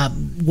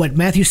 What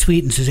Matthew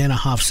Sweet and Susanna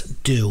Hoffs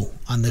do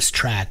on this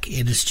track,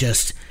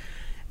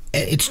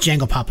 it's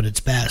jangle pop at its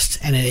best,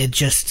 and it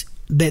just.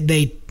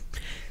 They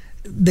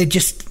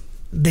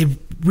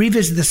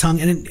revisit the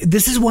song, and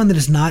this is one that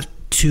is not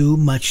too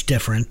much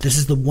different. This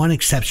is the one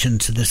exception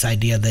to this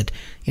idea that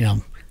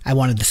I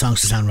wanted the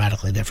songs to sound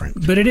radically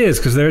different. But it is,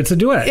 because it's a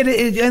duet.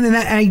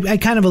 I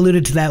kind of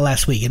alluded to that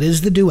last week. It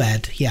is the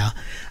duet, yeah.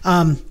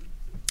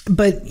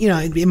 But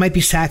it might be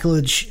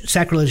sacrilege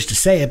to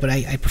say it, but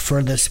I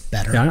prefer this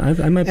better. Yeah,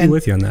 I might be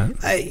with you on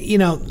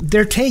that.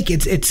 Their take,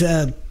 it's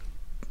I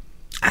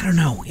don't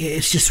know.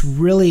 It's just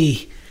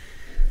really.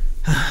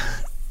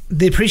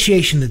 The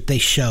appreciation that they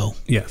show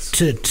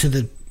to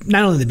the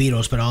not only the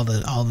Beatles but all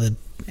the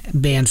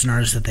bands and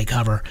artists that they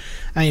cover.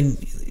 I mean,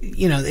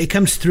 it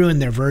comes through in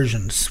their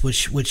versions,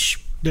 which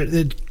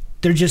they're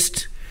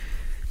just.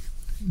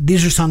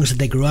 These are songs that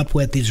they grew up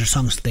with. These are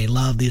songs that they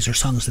love. These are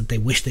songs that they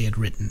wish they had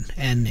written,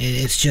 and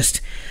it's just.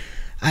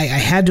 I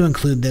had to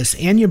include this.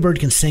 And Your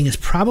Bird Can Sing is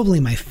probably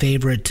my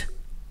favorite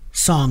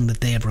song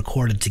that they have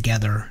recorded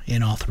together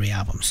in all 3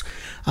 albums.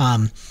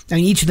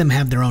 Each of them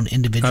have their own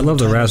individual. I love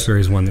the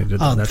Raspberries one they did.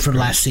 That's for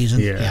great. Last season.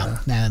 Yeah.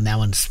 That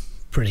one's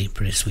pretty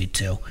sweet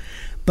too.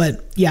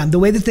 But yeah, the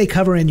way that they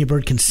cover And Your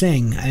Bird Can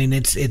Sing, I mean,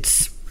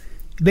 it's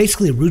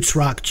basically roots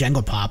rock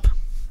jangle pop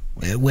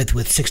with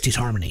 60s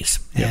harmonies,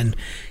 and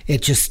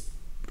it just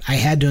I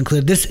had to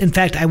include this. In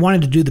fact, I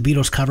wanted to do the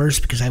Beatles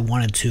covers because I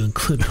wanted to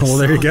include this Well,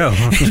 there you go.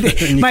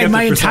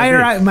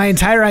 my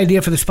entire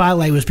idea for the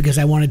spotlight was because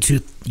I wanted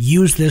to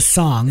use this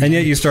song. And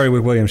yet you started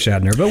with William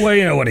Shatner. But,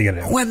 well, what are you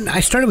going to do? When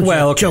I started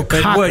with Joe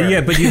but, Cocker.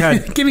 Well, but you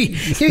had... give me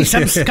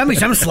some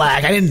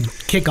slack. I didn't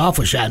kick off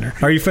with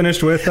Shatner. Are you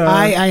finished with...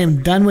 I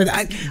am done with...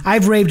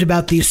 I've raved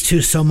about these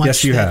two so much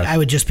yes, you that have. I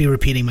would just be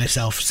repeating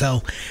myself.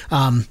 So,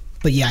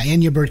 but yeah,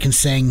 And Your Bird Can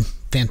Sing,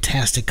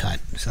 fantastic cut.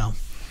 So...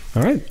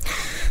 All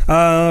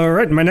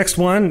right. My next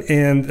one,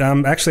 and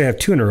actually I have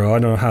two in a row. I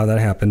don't know how that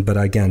happened, but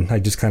again, I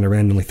just kind of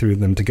randomly threw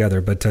them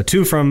together. But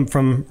two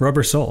from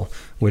Rubber Soul,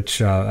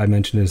 which I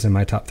mentioned is in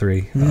my top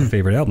three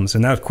favorite albums.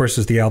 And that, of course,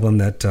 is the album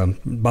that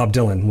Bob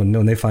Dylan,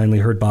 when they finally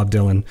heard Bob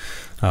Dylan,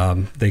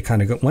 they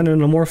kind of went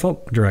in a more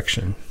folk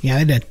direction. Yeah,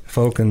 they did.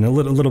 Folk and a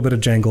little bit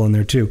of jangle in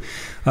there, too.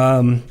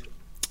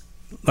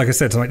 Like I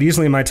said, it's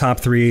easily in my top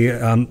three.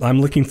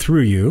 I'm Looking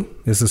Through You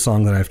is the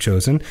song that I've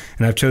chosen,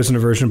 and I've chosen a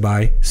version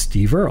by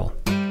Steve Earle.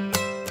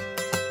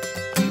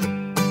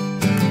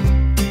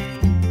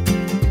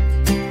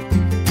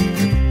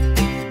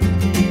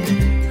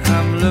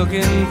 I'm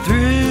looking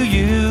through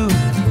you.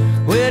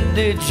 Where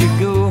did you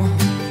go?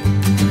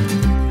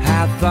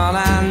 I thought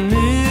I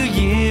knew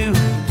you.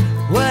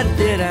 What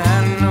did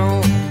I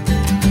know?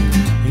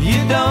 You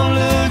don't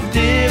look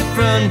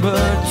different,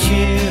 but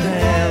you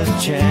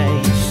have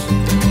changed.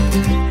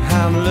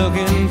 I'm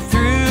looking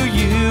through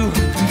you.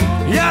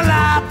 You're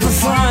not the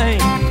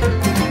same.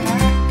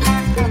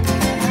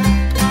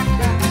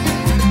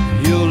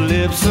 Your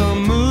lips are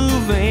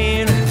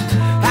moving.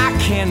 I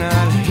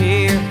cannot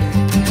hear.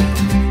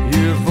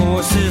 Your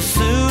voice is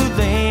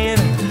soothing,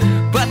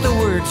 but the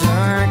words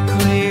aren't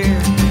clear.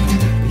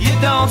 You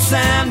don't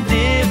sound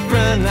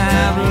different.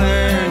 I've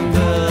learned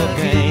the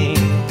game.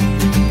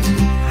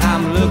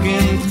 I'm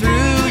looking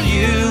through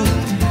you.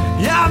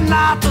 You're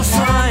not the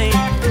same.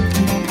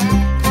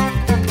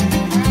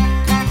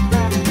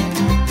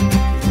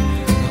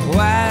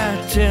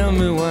 Tell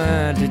me,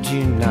 why did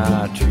you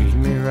not treat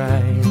me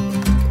right?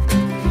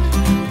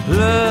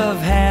 Love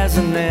has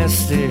a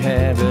nasty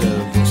habit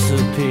of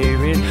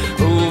disappearing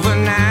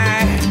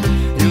overnight.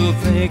 You're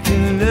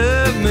thinking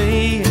of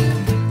me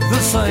the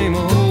same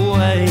old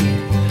way.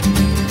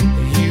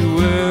 You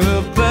were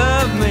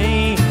above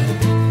me,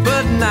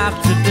 but not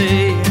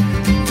today.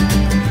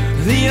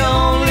 The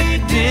only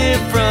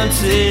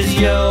difference is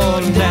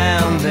you're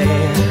down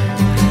there.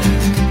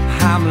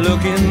 I'm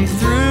looking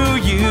through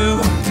you.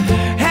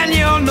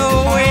 You're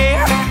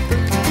nowhere.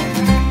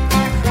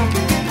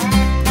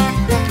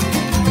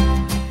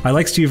 I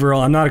like Steve Earle.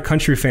 I'm not a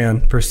country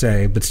fan per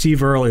se, but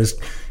Steve Earle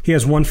he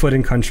has 1 foot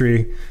in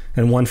country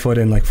and 1 foot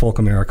in like folk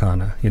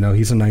Americana.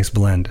 He's a nice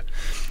blend.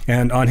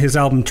 And on his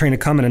album Train a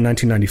Comin' in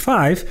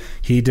 1995,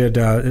 he did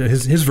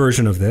his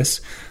version of this.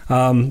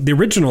 The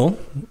original,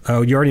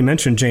 you already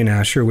mentioned Jane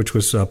Asher, which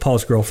was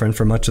Paul's girlfriend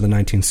for much of the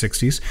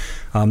 1960s.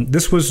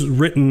 This was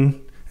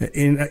written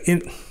in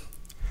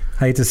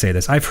I hate to say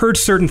this. I've heard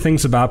certain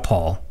things about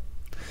Paul,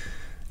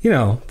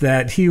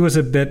 that he was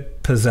a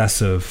bit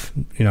possessive.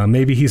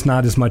 Maybe he's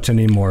not as much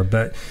anymore,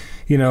 but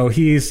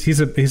he's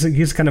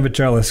kind of a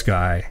jealous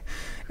guy,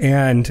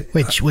 and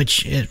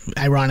which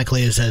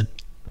ironically is a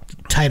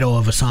title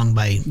of a song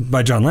by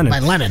John Lennon. By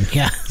Lennon,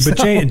 yeah. But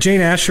Jane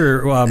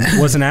Asher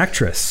was an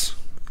actress,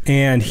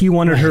 and he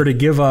wanted her to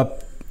give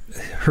up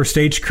her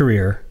stage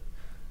career.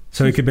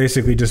 So he could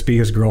basically just be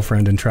his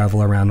girlfriend and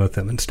travel around with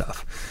him and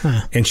stuff.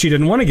 Huh. And she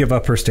didn't want to give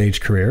up her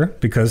stage career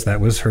because that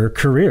was her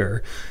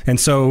career. And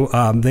so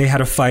they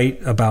had a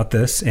fight about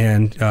this,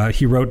 and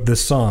he wrote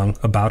this song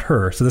about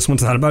her. So this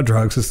one's not about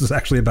drugs. This is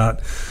actually about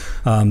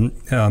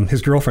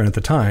his girlfriend at the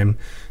time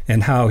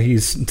and how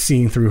he's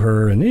seeing through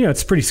her. And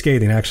it's pretty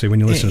scathing actually when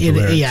you listen to the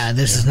lyrics. Yeah,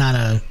 this is not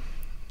a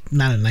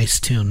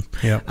nice tune.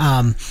 Yeah.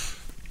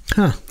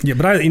 Huh. Yeah,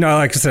 but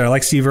like I said, I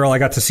like Steve Earle. I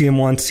got to see him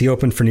once. He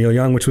opened for Neil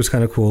Young, which was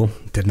kind of cool.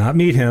 Did not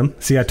meet him.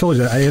 See, I told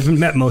you I haven't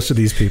met most of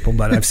these people,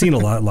 but I've seen a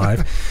lot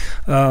live.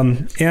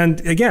 And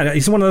again,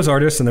 he's one of those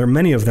artists, and there are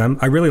many of them.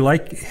 I really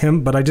like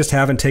him, but I just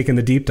haven't taken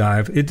the deep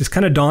dive. It's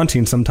kind of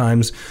daunting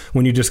sometimes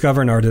when you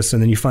discover an artist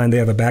and then you find they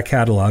have a back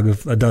catalog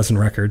of a dozen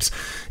records.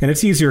 And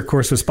it's easier, of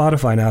course, with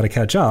Spotify now to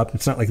catch up.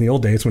 It's not like in the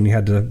old days when you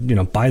had to,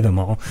 buy them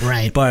all.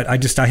 Right. But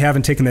I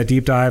haven't taken that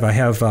deep dive. I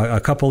have a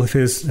couple of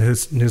his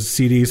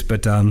CDs,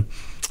 but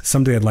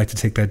someday I'd like to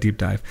take that deep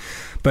dive.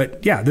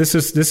 But yeah, this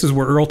is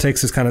where Earl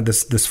takes this kind of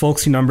this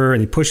folksy number and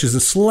he pushes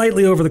it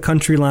slightly over the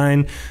country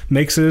line,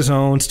 makes it his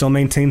own, still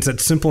maintains that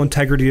simple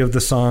integrity of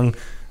the song.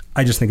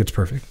 I just think it's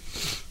perfect.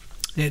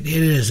 It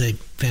is a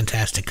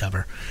fantastic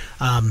cover,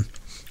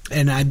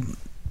 and I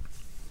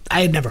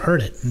had never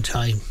heard it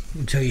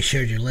until you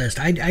shared your list.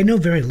 I know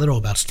very little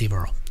about Steve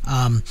Earle,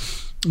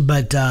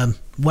 but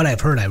what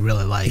I've heard I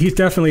really like. He's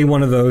definitely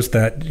one of those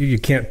that you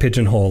can't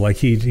pigeonhole. Like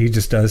he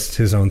just does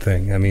his own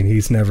thing. I mean,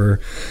 he's never,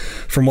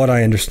 from what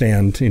I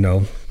understand,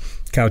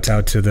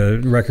 kowtow to the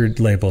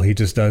record label. He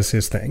just does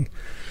his thing,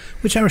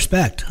 which I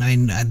respect. I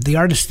mean, the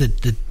artists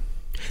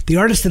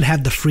that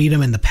have the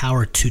freedom and the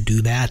power to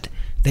do that,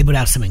 they put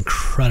out some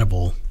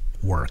incredible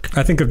work.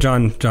 I think of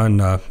John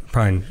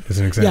Prine as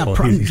an example.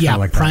 He's kinda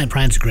like that.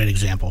 Prine's a great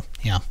example.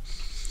 Yeah. All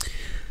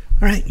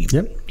right. Yep.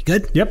 You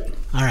good? Yep.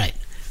 All right.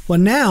 Well,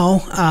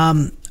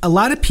 now a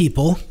lot of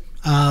people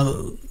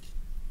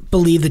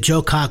believe that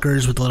Joe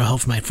Cocker's "With a Little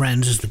Help from My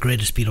Friends" is the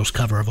greatest Beatles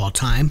cover of all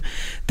time.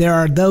 There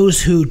are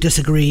those who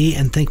disagree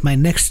and think my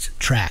next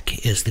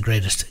track is the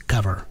greatest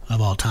cover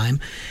of all time.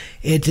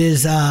 It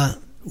is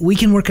 "We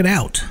Can Work It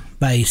Out"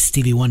 by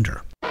Stevie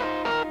Wonder.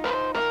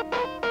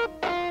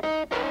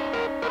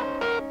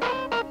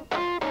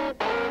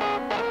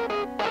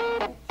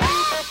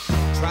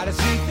 Try to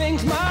see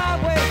things my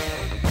way.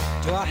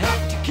 Do I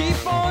have to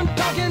keep on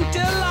talking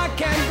till I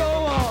can't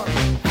go on?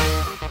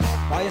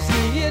 While you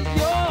see it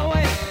your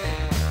way,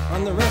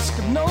 on the risk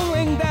of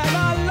knowing that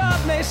our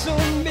love may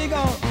soon be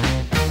gone.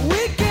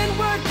 We can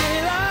work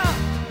it out.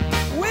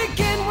 We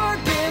can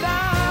work it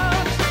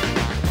out.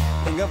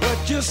 Think of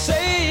what you're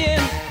saying.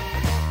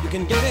 You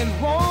can get it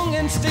wrong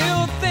and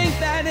still think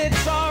that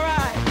it's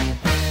alright.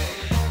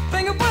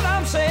 Think of what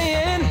I'm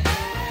saying.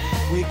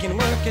 We can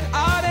work it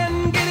out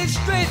and get it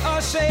straight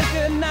or say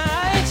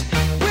goodnight.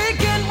 We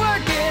can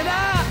work it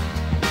out.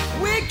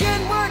 We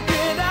can work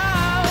it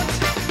out.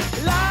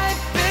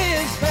 Life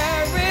is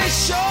very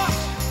short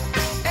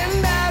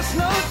and there's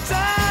no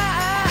time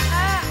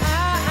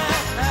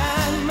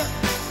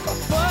for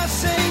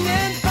fussing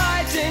and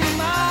fighting,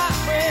 my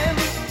friend.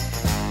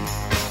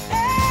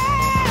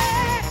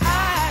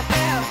 I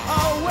have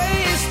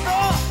always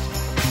thought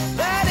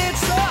that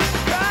it's a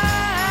crime.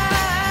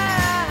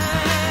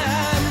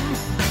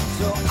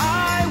 So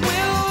I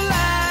will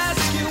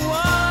ask you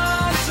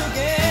once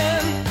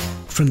again.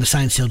 From the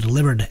Signed, Sealed,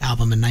 Delivered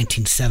album in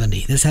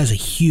 1970. This has a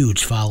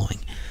huge following.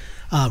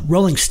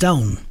 Rolling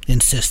Stone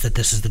insists that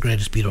this is the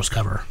greatest Beatles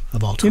cover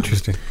of all time.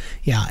 Interesting.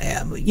 Yeah,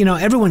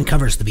 everyone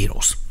covers the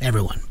Beatles,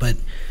 everyone, but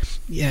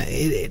yeah,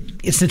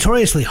 it's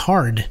notoriously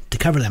hard to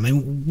cover them. I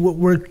mean,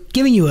 we're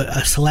giving you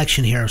a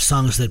selection here of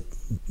songs that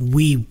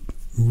we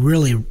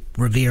really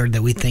revered,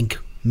 that we think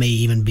may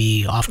even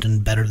be often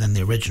better than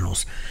the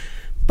originals.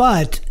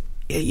 But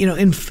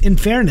in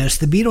fairness,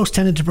 the Beatles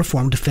tended to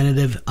perform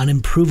definitive,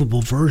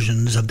 unimprovable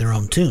versions of their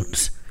own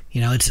tunes.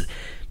 It's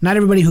not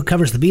everybody who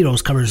covers the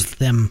Beatles covers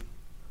them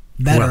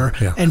better.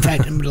 Well, yeah. In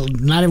fact,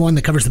 not everyone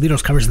that covers the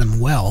Beatles covers them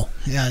well.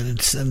 Yeah,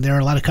 there are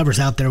a lot of covers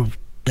out there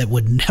that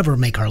would never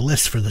make our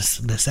list for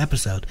this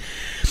episode.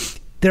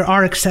 There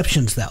are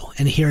exceptions, though,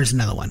 and here's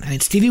another one. I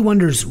mean, Stevie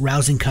Wonder's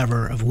rousing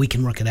cover of "We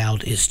Can Work It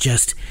Out" it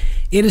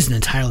is an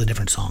entirely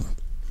different song.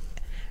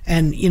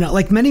 And,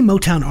 like many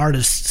Motown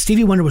artists,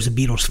 Stevie Wonder was a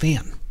Beatles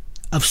fan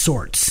of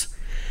sorts.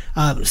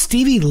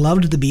 Stevie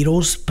loved the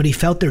Beatles, but he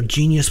felt their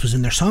genius was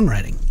in their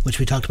songwriting, which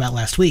we talked about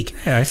last week.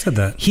 Yeah, I said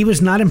that. He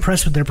was not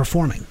impressed with their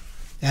performing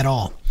at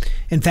all.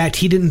 In fact,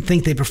 he didn't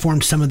think they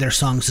performed some of their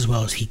songs as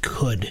well as he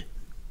could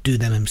do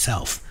them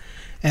himself.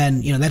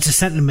 And, that's a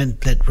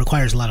sentiment that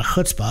requires a lot of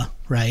chutzpah,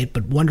 right?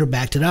 But Wonder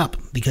backed it up,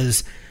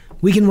 because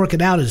 "We Can Work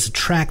It Out" is a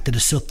track that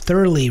is so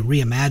thoroughly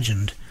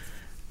reimagined.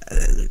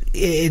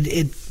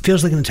 It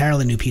feels like an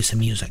entirely new piece of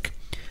music.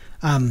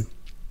 The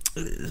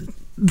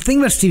thing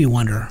about Stevie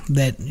Wonder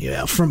that,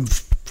 from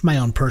my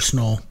own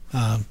personal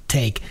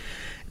take,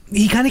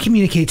 he kind of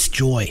communicates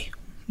joy,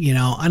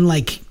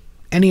 unlike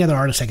any other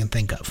artist I can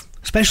think of,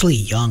 especially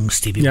young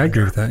Stevie Wonder. Yeah, I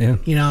agree with that,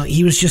 yeah.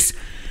 He was just,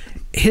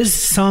 his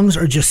songs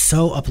are just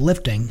so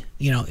uplifting,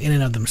 in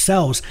and of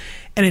themselves.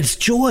 And it's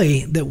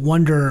joy that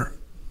Wonder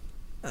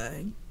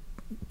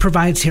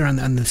provides here on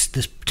this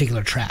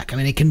particular track. I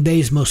mean, it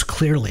conveys most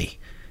clearly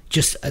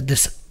just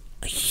this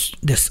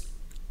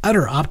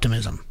utter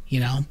optimism.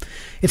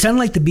 It's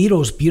unlike the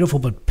Beatles' beautiful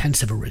but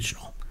pensive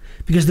original,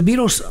 because the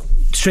Beatles'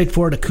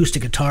 straightforward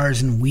acoustic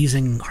guitars and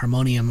wheezing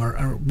harmonium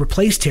are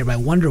replaced here by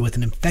Wonder with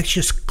an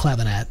infectious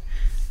clavinet,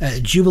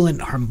 a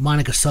jubilant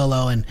harmonica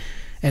solo,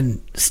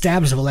 and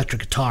stabs of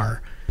electric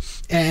guitar.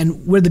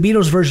 And where the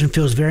Beatles version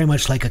feels very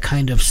much like a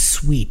kind of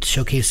suite,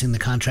 showcasing the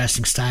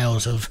contrasting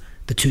styles of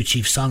the two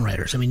chief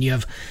songwriters. I mean, you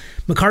have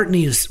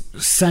McCartney's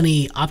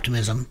sunny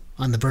optimism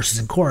on the verses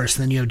and chorus,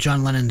 and then you have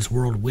John Lennon's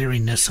world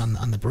weariness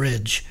on the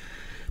bridge.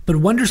 But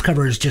Wonder's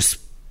cover is just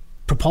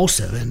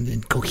propulsive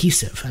and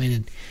cohesive. I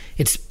mean,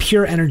 it's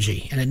pure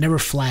energy, and it never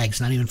flags,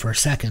 not even for a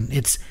second.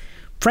 It's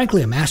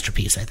frankly a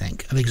masterpiece, I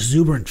think, of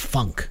exuberant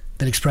funk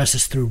that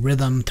expresses through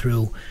rhythm,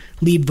 through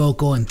lead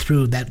vocal, and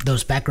through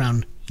those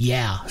background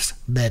yeahs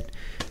that,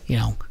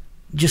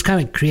 just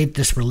kind of create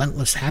this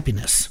relentless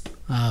happiness.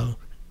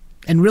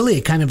 And really,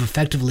 it kind of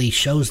effectively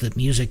shows that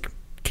music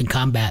can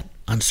combat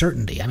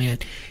uncertainty. I mean,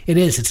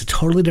 it's a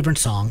totally different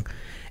song.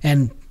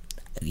 And,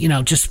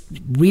 just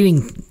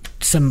reading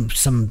some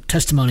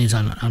testimonies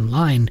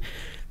online,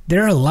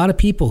 there are a lot of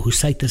people who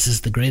cite this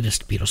as the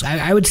greatest Beatles.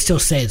 I would still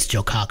say it's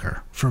Joe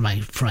Cocker for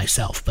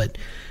myself, but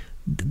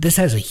this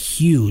has a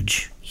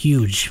huge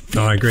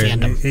I agree.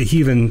 fandom. He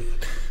even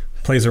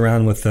plays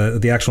around with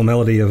the actual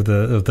melody of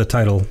the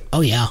title.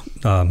 Oh yeah,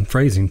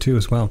 phrasing too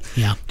as well.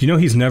 Yeah. Do you know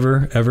he's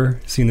never ever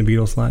seen the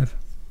Beatles live?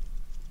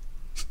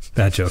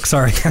 Bad joke.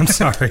 Sorry. I'm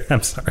sorry.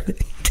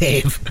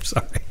 Dave. I'm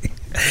sorry.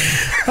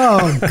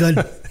 Oh,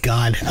 good.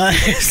 God.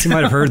 You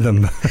might have heard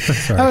them.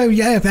 Sorry. Oh,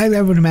 yeah,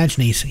 I would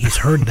imagine he's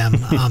heard them.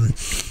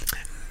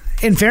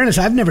 In fairness,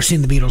 I've never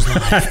seen the Beatles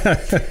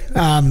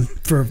live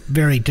for a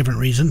very different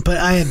reason, but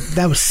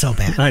that was so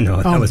bad. I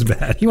know, that was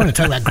bad. You want to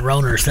talk about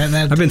groaners.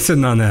 I've been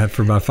sitting on that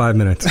for about 5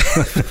 minutes.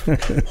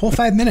 Whole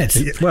 5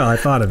 minutes? Well, I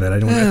thought of it. I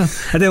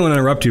didn't want to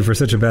interrupt you for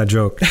such a bad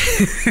joke.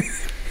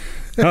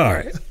 All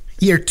right.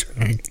 Your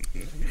turn.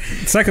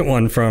 Second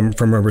one from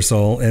Rubber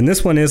Soul, and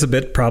this one is a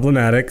bit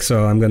problematic,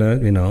 so I'm going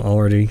to,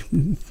 already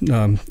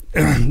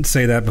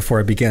say that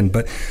before I begin.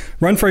 But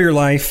Run for Your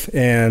Life,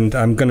 and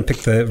I'm going to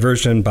pick the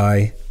version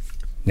by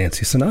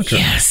Nancy Sinatra.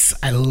 Yes,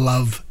 I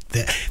love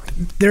that.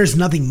 There's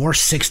nothing more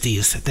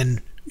 60s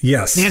than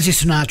Nancy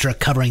Sinatra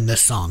covering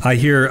this song. I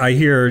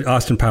hear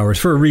Austin Powers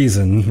for a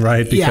reason,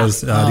 right?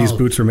 Because These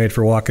Boots Were Made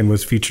for Walking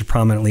was featured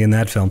prominently in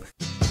that film.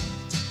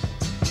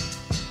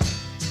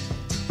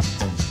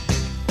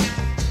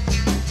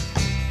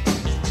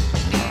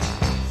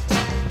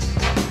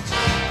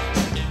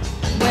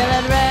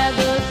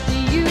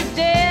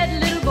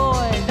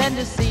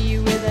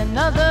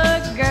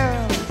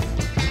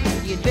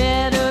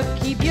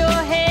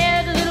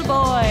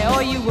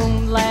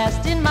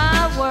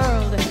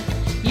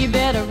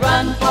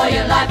 Run for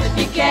your life if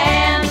you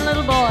can,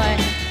 little boy.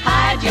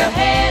 Hide your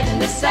head in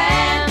the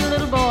sand,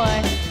 little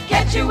boy.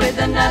 Catch you with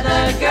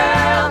another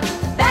girl.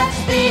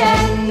 That's the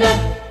end,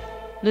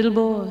 little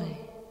boy.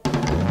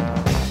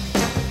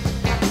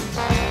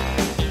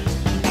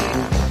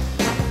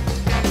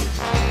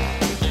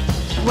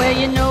 Well,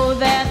 you know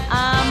that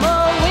I'm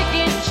a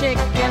wicked chick,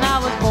 and I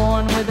was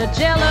born with a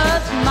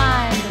jealous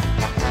mind.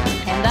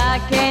 And I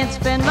can't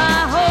spend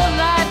my whole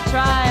life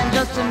trying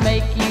just to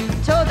make you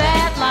toe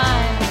that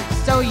line.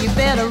 So you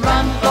better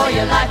run for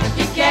your life if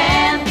you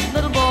can,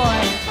 little boy.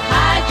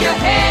 Hide your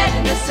head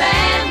in the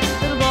sand,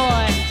 little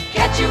boy.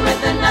 Catch you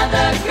with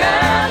another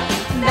girl,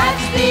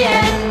 that's the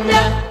end.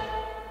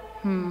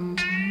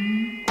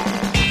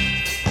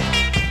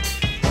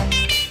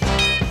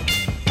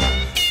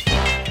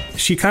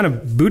 She kind of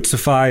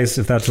bootsifies,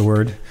 if that's a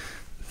word,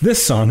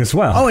 this song as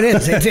well. Oh, it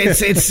is.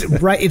 It's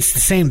right. It's the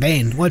same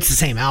vein. Well, it's the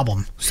same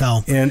album.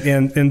 So and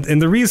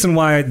the reason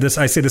why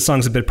I say this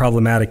song's a bit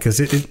problematic because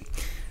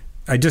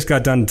I just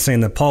got done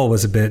saying that Paul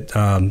was a bit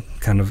kind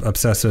of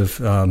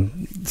obsessive.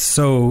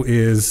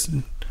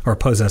 Or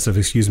possessive,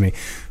 excuse me.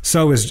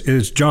 So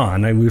is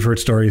John. We've heard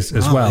stories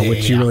as well,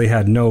 which he really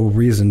had no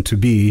reason to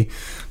be,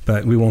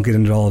 but we won't get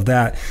into all of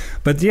that.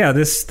 But yeah,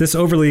 this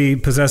overly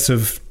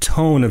possessive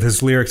tone of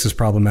his lyrics is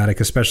problematic,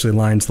 especially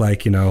lines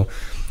like,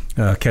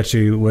 catch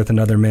you with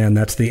another man,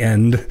 that's the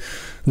end,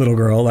 little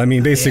girl. I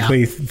mean,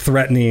 basically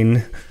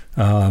threatening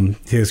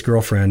his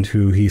girlfriend,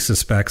 who he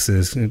suspects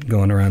is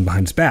going around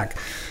behind his back.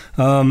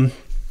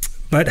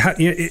 But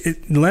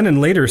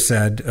Lennon later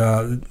said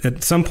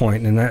at some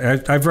point, and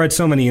I've read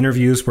so many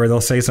interviews where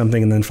they'll say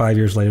something and then 5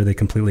 years later they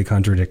completely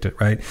contradict it,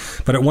 right?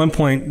 But at one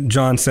point,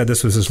 John said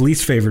this was his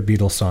least favorite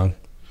Beatles song.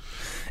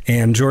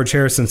 And George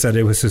Harrison said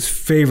it was his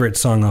favorite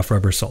song off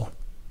Rubber Soul.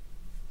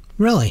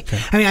 Really? Okay.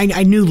 I mean,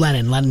 I knew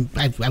Lennon.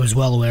 I was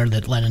well aware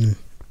that Lennon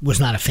was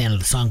not a fan of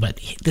the song, but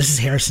this is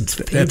Harrison's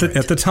favorite.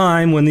 At the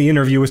time when the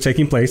interview was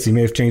taking place, he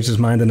may have changed his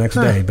mind the next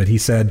day, but he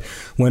said,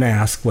 when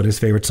asked what his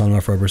favorite song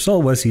off Rubber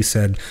Soul was, he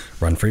said,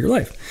 Run for Your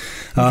Life.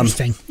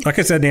 Interesting. Like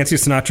I said, Nancy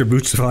Sinatra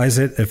bootsifies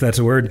it, if that's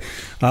a word.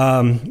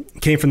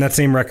 Came from that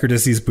same record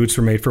as These Boots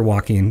Were Made for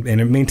Walking, and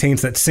it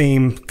maintains that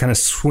same kind of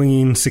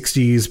swinging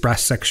 60s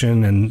brass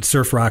section and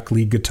surf rock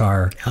lead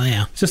guitar. Oh,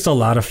 yeah. It's just a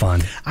lot of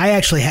fun. I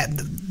actually had,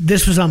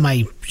 this was on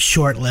my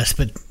short list,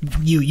 but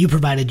you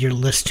provided your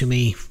list to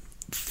me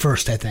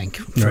first, I think,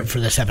 for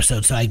this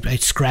episode, so I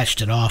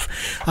scratched it off.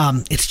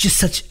 It's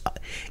just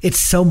it's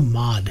so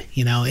mod,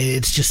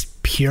 it's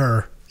just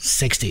pure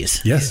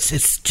 60s. Yes.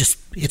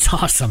 It's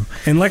awesome.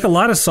 And like a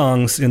lot of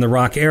songs in the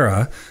rock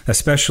era,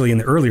 especially in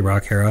the early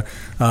rock era,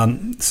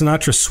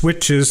 Sinatra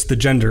switches the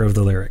gender of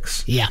the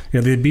lyrics. Yeah.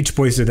 The Beach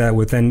Boys did that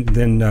with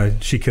then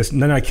she kissed,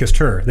 and then I kissed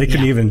her. They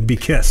couldn't even be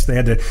kissed. They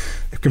had to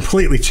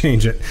completely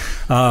change it.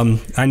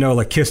 I know,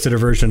 like, Kiss did a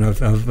version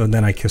of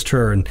Then I Kissed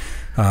Her, and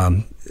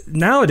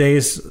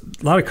nowadays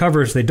a lot of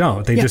covers they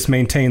don't. They just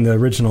maintain the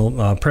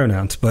original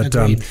pronouns. But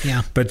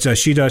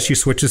she does. She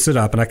switches it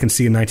up, and I can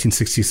see in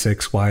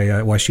 1966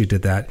 why she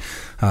did that.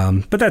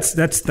 But that's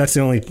the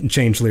only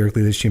change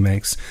lyrically that she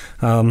makes.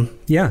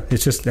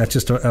 That's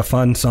just a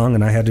fun song,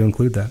 and I had to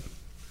include that.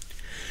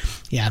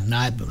 Yeah,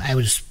 no, I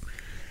was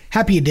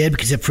happy you did,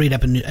 because it freed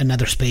up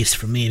another space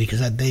for me,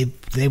 because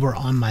they were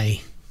on my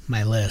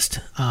list.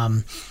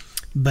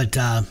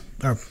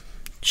 Or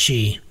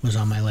she was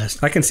on my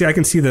list. I can see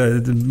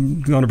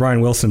the going to Brian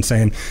Wilson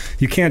saying,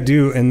 you can't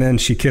do and then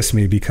she kissed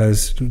me,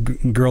 because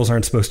girls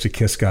aren't supposed to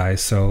kiss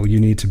guys, so you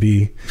need to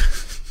be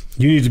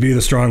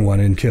the strong one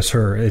and kiss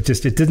her. It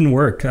didn't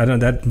work.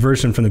 That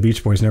version from the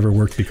Beach Boys never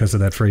worked because of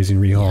that phrasing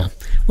rehall. Yeah.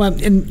 Well,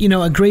 and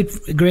a great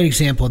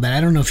example of that,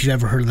 I don't know if you've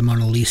ever heard of the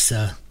Mona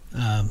Lisa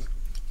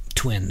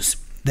twins.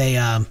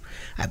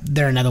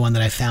 They're another one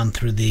that I found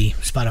through the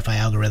Spotify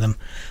algorithm.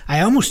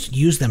 I almost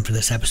used them for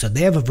this episode.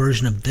 They have a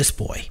version of This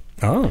Boy.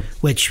 Oh.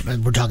 Which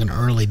we're talking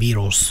early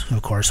Beatles,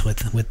 of course,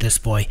 with This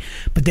Boy.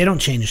 But they don't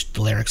change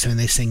the lyrics. I mean,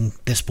 they sing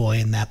This Boy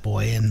and That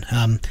Boy. And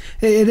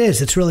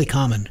it's really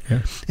common.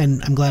 Yeah.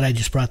 And I'm glad I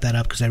just brought that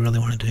up because I really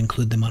wanted to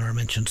include them on our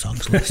mentioned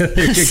songs list.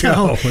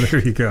 There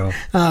you go.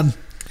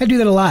 I do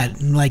that a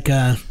lot. Like,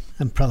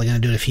 I'm probably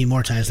going to do it a few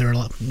more times. There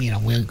are, we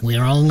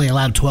are only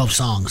allowed 12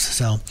 songs.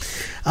 So,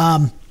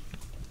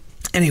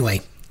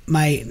 anyway,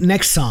 my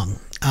next song,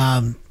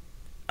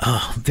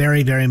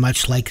 very, very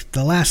much like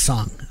the last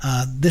song.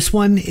 This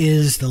one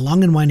is The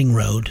Long and Winding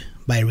Road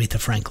by Aretha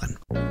Franklin.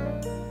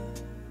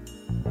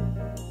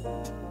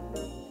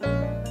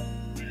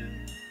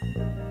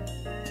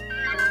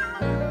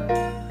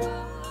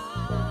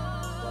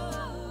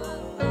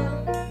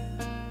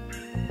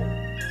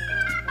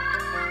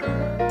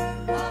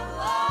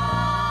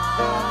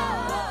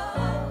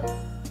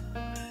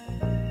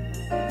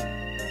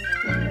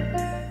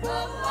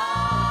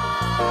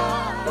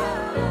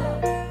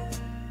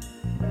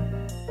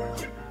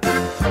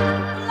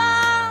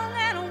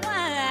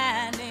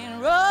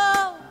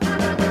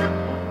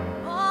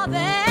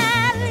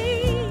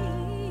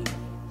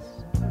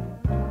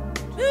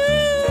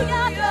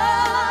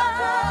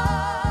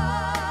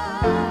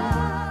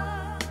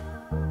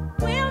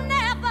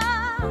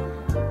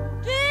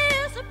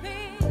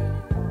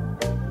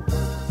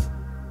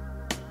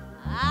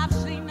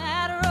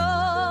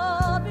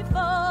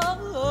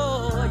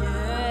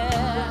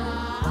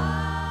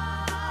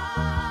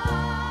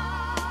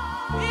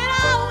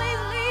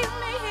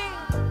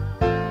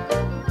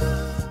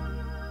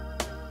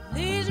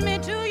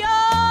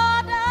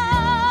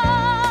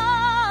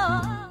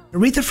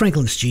 Aretha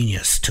Franklin's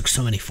genius took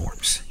so many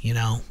forms,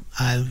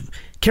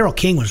 Carole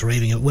King was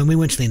raving it when we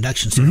went to the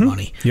induction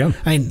ceremony. Mm-hmm. Yeah.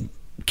 I mean,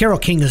 Carole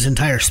King's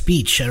entire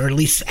speech, or at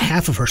least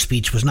half of her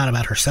speech, was not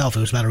about herself.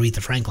 It was about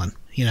Aretha Franklin,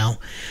 But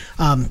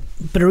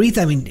Aretha,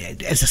 I mean,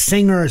 as a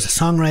singer, as a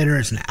songwriter,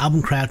 as an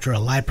album crafter, a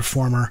live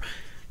performer,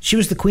 she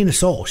was the queen of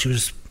soul. She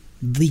was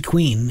the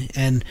queen.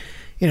 And,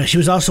 she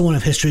was also one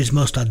of history's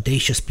most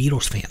audacious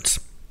Beatles fans.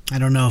 I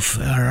don't know if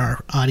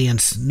our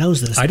audience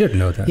knows this. I didn't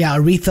know that. Yeah,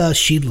 Aretha,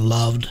 she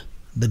loved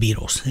the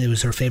Beatles. It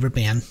was her favorite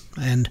band,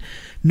 and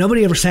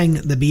nobody ever sang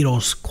the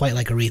Beatles quite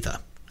like Aretha.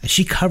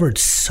 She covered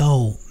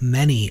so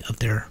many of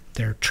their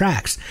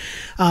tracks.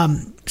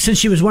 Since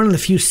she was one of the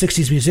few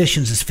 60s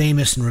musicians as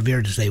famous and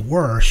revered as they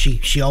were,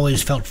 she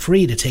always felt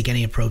free to take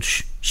any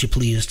approach she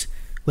pleased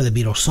with a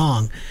Beatles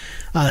song,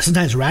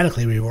 sometimes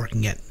radically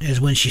reworking it,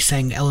 as when she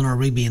sang Eleanor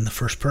Rigby in the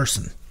first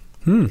person,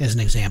 as an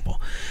example.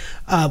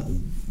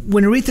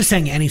 When Aretha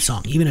sang any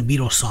song, even a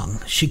Beatles song,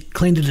 she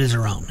claimed it as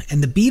her own,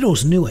 and the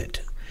Beatles knew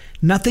it.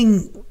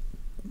 Nothing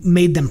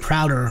made them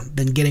prouder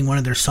than getting one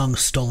of their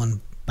songs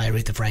stolen by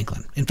Aretha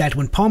Franklin. In fact,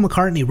 when Paul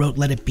McCartney wrote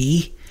Let It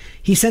Be,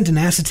 he sent an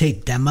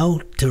acetate demo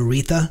to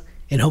Aretha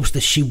in hopes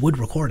that she would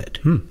record it.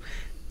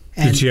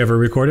 Did she ever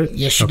record it?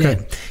 Yes, she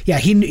did. Yeah,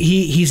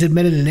 he's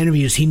admitted in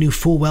interviews he knew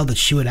full well that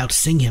she would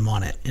out-sing him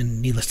on it,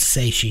 and needless to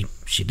say, she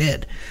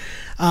did.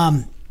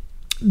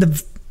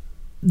 The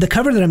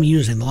cover that I'm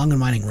using, The Long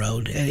and Winding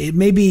Road, it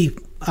may be,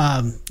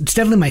 it's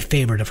definitely my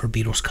favorite of her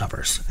Beatles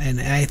covers, and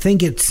I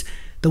think it's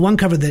the one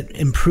cover that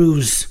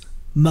improves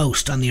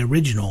most on the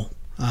original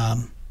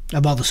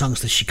of all the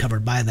songs that she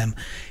covered by them.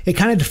 It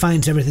kind of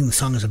defines everything the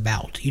song is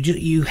about.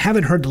 You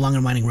haven't heard The Long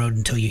and Winding Road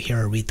until you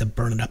hear Aretha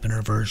burn it up in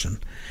her version.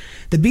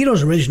 The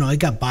Beatles original, it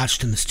got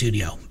botched in the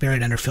studio,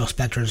 buried under Phil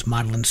Spector's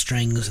Maudlin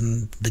strings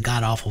and the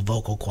god-awful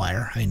vocal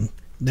choir. I mean,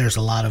 there's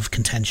a lot of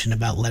contention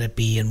about Let It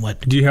Be and what...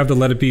 Do you have the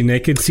Let It Be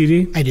Naked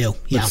CD? I do,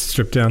 yeah. It's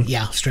stripped down?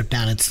 Yeah, stripped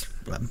down. It's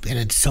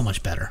so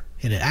much better.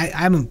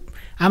 I'm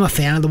a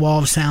fan of the Wall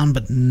of Sound,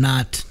 but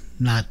not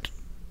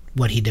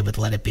what he did with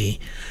Let It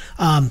Be.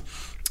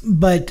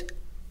 But,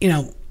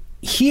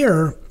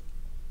 here,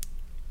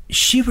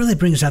 she really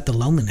brings out the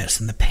loneliness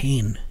and the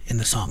pain in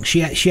the song.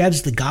 She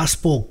adds the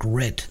gospel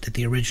grit that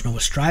the original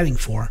was striving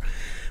for,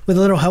 with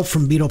a little help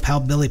from Beatle pal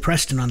Billy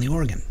Preston on the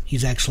organ.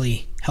 He's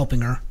actually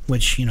helping her,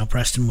 which,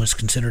 Preston was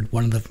considered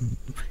one of the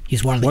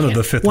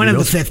fifth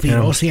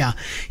Beatles. Yeah.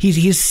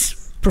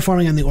 He's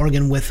performing on the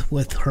organ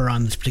with her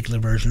on this particular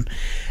version.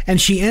 And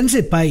she ends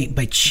it by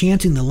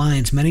chanting the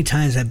lines, "Many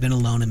times I've been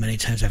alone and many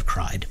times I've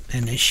cried."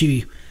 And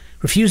she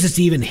refuses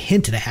to even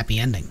hint at a happy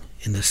ending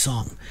in this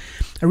song.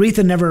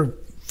 Aretha never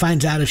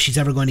finds out if she's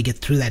ever going to get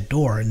through that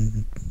door,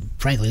 and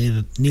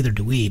frankly, neither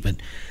do we, but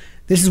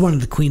this is one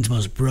of the Queen's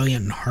most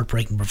brilliant and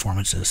heartbreaking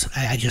performances.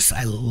 I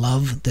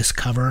love this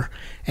cover,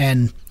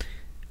 and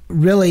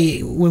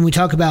really, when we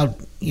talk about,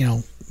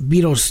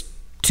 Beatles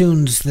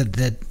tunes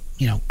that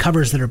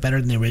covers that are better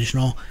than the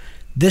original,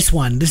 this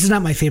is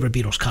not my favorite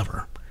Beatles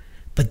cover,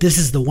 but this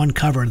is the one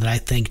cover that I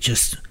think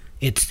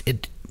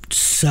it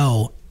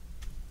so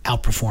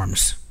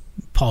outperforms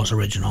Paul's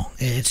original.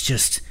 It's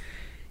just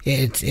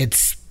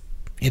it's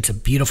a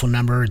beautiful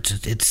number.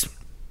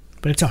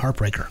 But it's a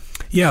heartbreaker.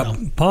 Yeah,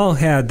 so. Paul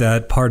had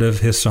that part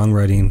of his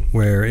songwriting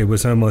where it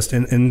was almost,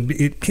 and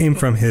it came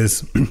from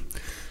his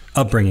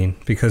upbringing,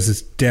 because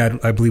his dad,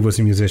 I believe, was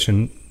a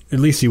musician. At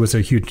least he was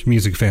a huge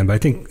music fan, but I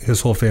think his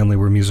whole family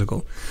were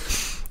musical.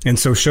 And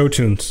so show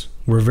tunes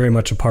were very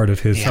much a part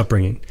of his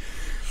upbringing.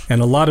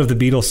 And a lot of the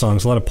Beatles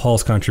songs, a lot of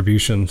Paul's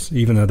contributions,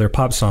 even though they're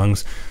pop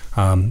songs,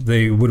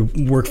 they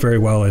would work very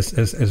well as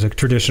a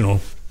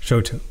traditional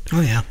show tune.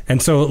 Oh, yeah.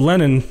 And so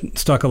Lennon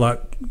stuck a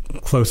lot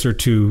closer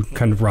to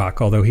kind of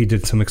rock, although he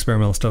did some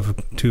experimental stuff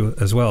too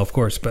as well, of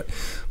course. But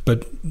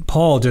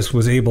Paul just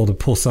was able to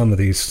pull some of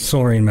these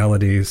soaring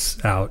melodies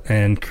out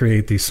and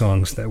create these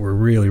songs that were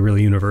really,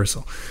 really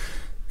universal.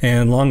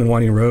 And Long and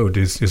Winding Road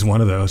is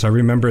one of those. I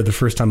remember the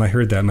first time I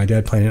heard that, my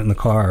dad playing it in the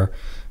car,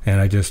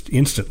 and I just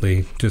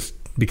instantly just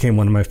became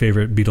one of my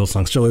favorite Beatles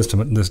songs. Still is to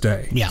this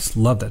day. Yeah. Just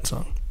love that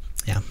song.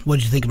 Yeah. What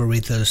did you think of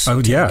Aretha's? Oh,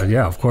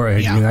 yeah, of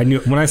course. Yeah. I mean, I knew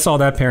when I saw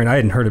that pairing, I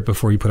hadn't heard it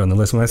before you put it on the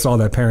list. When I saw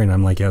that pairing,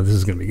 I'm like, yeah, this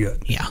is going to be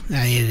good. Yeah.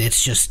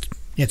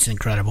 It's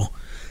incredible.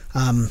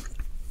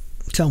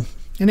 So,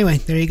 anyway,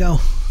 there you go.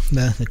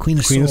 The Queen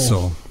of Soul. Queen of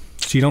Soul.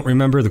 So you don't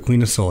remember the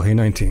Queen of Soul. Hey,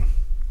 19.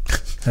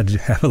 Had to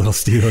have a little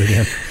steal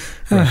again.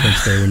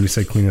 Reference there when you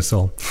say Queen of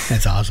Soul.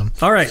 That's awesome.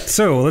 All right,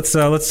 so let's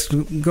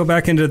go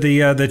back into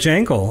the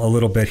jangle a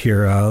little bit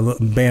here. A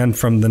band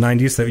from the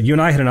 90s that you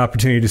and I had an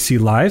opportunity to see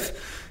live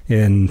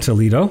in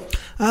Toledo.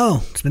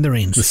 Oh,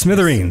 Smithereens. The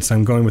Smithereens.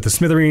 I'm going with the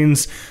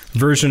Smithereens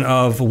version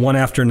of One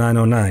After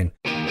 909.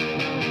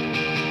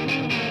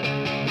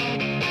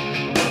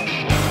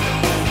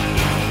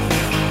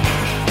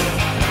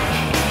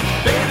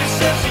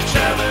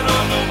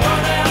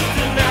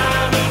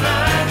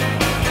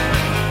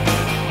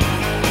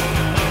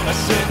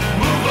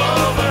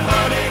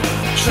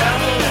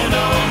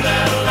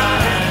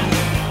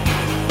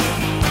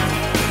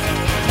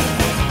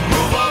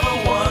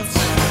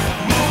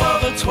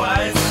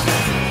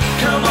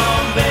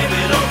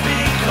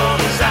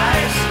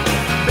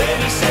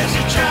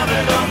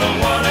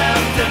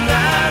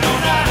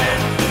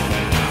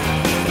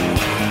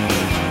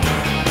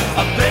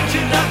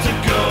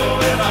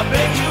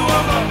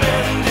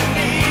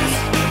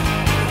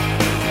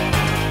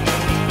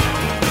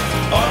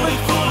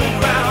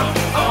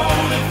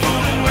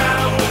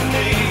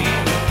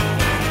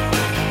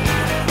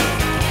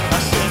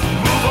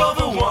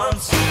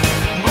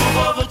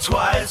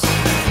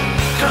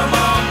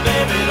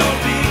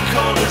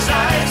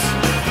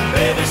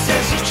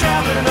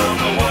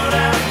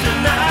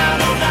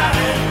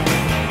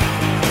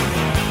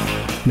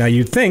 Now,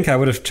 you'd think I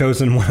would have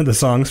chosen one of the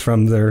songs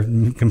from their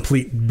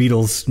complete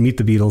Beatles, Meet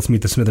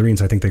the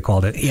Smithereens, I think they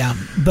called it. Yeah,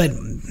 but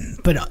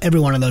every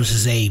one of those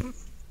is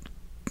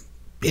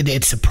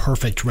it's a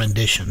perfect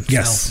rendition.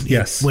 Yes, so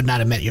yes. It would not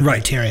have met your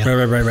criteria.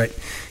 Right.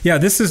 Yeah,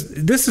 this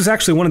is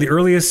actually one of the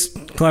earliest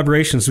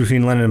collaborations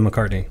between Lennon and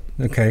McCartney.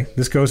 Okay,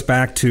 this goes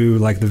back to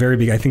like the very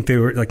beginning. I think they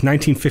were like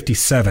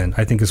 1957,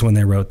 I think is when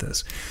they wrote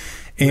this.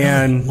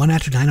 And One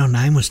After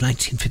 909 was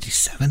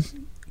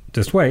 1957?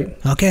 Just wait.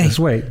 Okay. Just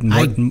wait.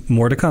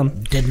 More to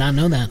come. Did not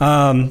know that.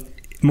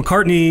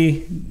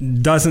 McCartney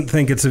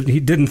he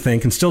didn't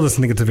think and still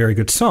doesn't think it's a very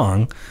good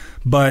song,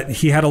 but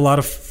he had a lot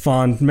of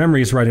fond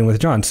memories writing with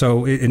John.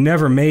 So it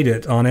never made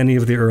it on any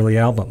of the early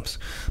albums.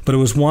 But it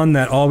was one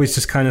that always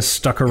just kind of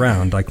stuck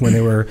around. Like when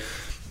they were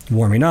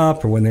warming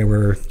up or when they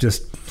were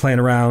just playing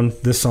around,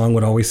 this song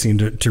would always seem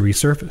to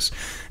resurface.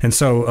 And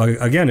so,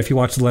 again, if you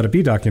watch the Let It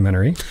Be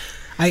documentary,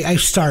 I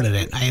started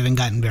it. I haven't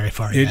gotten very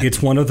far yet.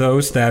 It's one of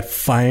those that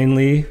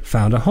finally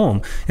found a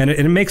home. And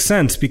it makes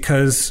sense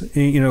because,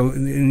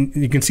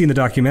 you can see in the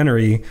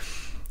documentary,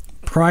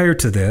 prior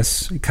to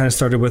this, it kind of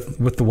started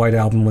with the White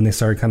Album when they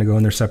started kind of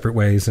going their separate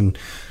ways. And,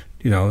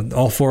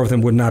 all four of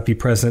them would not be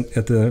present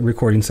at the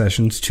recording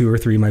sessions. 2 or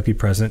 3 might be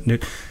present.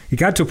 And it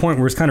got to a point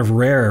where it's kind of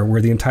rare where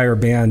the entire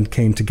band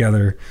came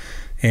together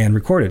and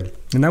recorded.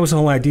 And that was the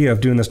whole idea of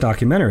doing this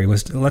documentary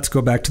was let's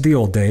go back to the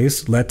old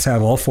days. Let's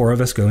have all 4 of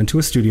us go into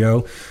a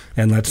studio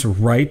and let's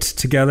write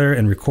together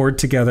and record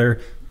together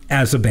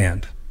as a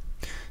band.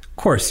 Of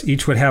course,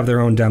 each would have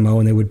their own demo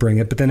and they would bring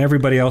it, but then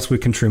everybody else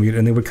would contribute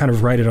and they would kind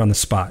of write it on the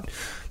spot.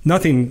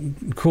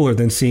 Nothing cooler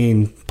than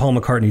seeing Paul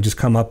McCartney just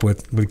come up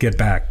with Get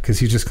Back because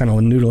he's just kind of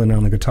noodling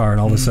on the guitar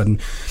and all of a sudden...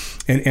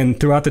 And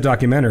throughout the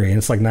documentary, and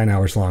it's like 9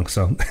 hours long,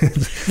 so...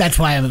 That's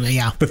why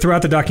But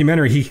throughout the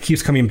documentary, he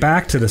keeps coming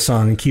back to the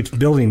song and keeps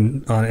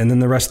building on it, and then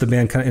the rest of the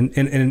band kind of...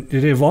 And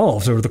it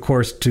evolves over the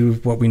course to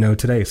what we know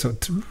today. So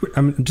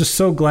I'm just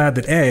so glad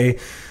that, A,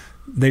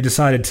 they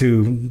decided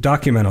to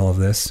document all of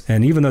this,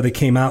 and even though they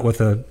came out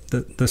with a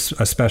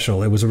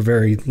special, it was a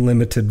very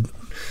limited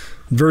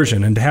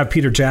version, and to have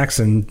Peter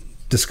Jackson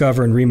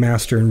discover and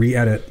remaster and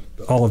re-edit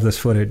all of this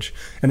footage,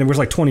 and there was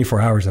like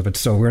 24 hours of it,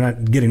 so we're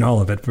not getting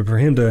all of it, but for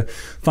him to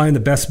find the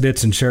best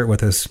bits and share it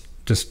with us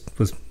just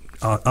was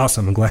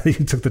awesome. I'm glad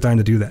he took the time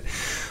to do that.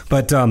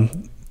 But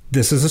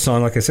this is a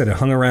song, like I said, it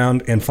hung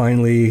around, and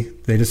finally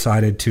they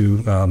decided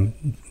to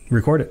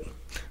record it,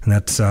 and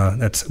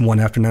that's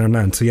One After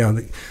 909. So yeah,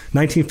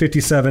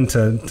 1957 to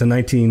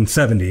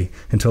 1970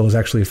 until it was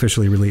actually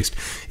officially released.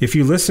 If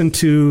you listen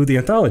to the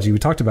anthology, we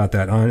talked about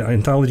that on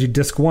Anthology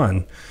Disc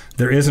 1.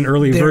 There is an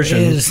early version.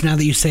 There is, now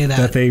that you say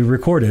that they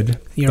recorded,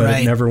 You're but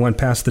right. It never went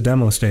past the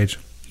demo stage.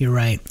 You're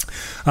right.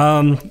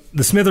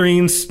 The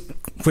Smithereens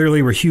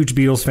clearly were huge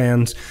Beatles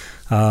fans.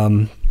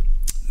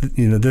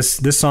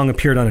 this song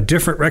appeared on a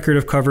different record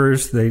of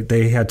covers.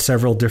 They had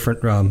several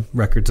different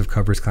records of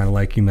covers, kind of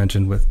like you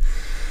mentioned with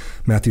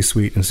Matthew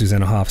Sweet and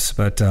Susanna Hoffs.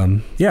 But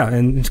and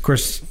of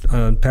course,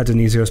 Pat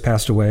Dinisio's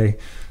passed away.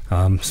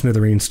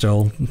 Smithereens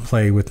still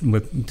play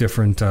with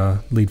different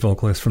lead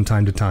vocalists from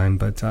time to time.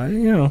 But,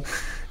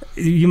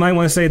 you might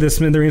want to say the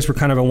Smithereens were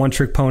kind of a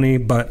one-trick pony,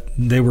 but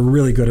they were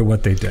really good at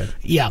what they did.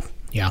 Yeah.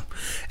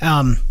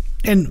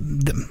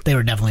 And they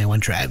were definitely a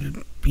one-trick.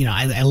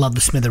 I love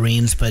the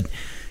Smithereens, but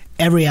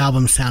every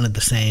album sounded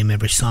the same.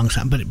 Every song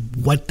sounded,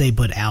 but what they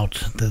put out,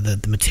 the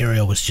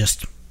material was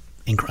just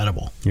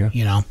incredible. Yeah.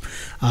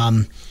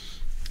 I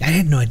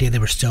had no idea they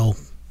were still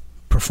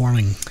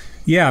performing.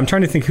 Yeah, I'm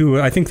trying to think who.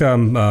 I think the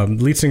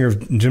lead singer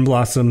of Gin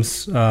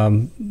Blossoms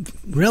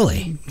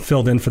really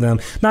filled in for them.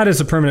 Not as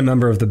a permanent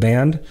member of the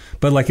band,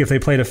 but like if they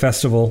played a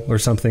festival or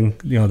something,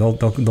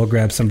 they'll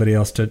grab somebody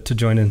else to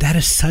join in. That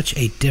is such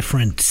a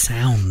different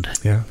sound.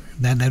 Yeah,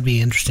 that'd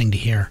be interesting to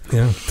hear.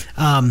 Yeah.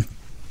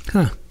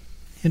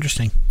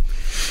 Interesting.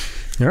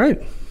 All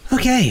right.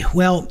 Okay,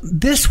 well,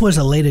 this was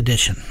a late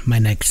addition, my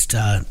next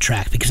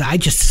track, because I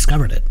just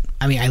discovered it.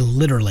 I mean, I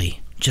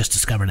literally just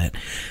discovered it.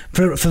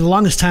 For the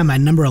longest time, my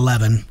number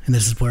 11, and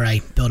this is where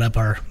I build up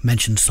our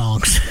mentioned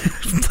songs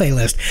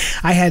playlist,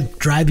 I had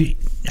Drive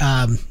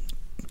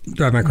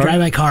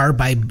My Car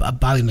by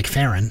Bobby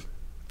McFerrin.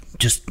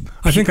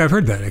 I think I've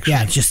heard that, actually.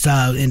 Yeah, just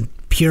in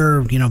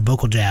pure,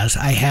 vocal jazz.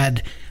 I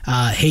had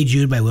Hey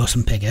Jude by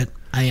Wilson Pickett.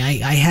 I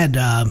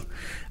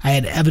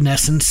had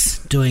Evanescence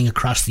doing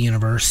Across the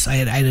Universe. I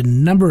had a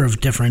number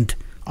of different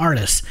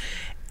artists.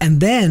 And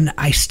then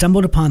I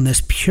stumbled upon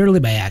this purely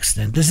by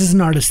accident. This is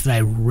an artist that I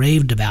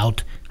raved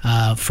about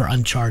for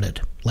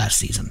Uncharted last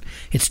season.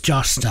 It's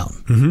Joss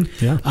Stone.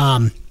 Mm-hmm.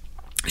 Yeah.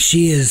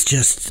 She is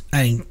just,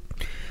 I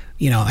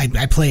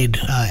played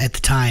at the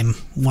time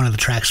one of the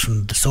tracks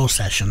from the Soul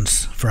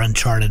Sessions for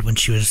Uncharted when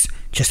she was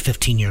just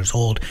 15 years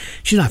old.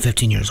 She's not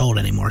 15 years old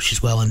anymore.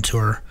 She's well into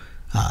her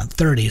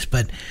 30s,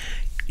 but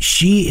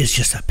she is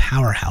just a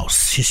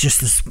powerhouse. She's just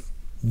this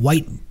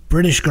white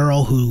British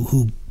girl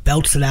who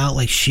belts it out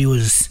like she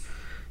was,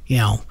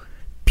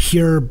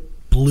 pure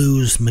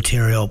blues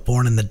material,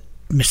 born in the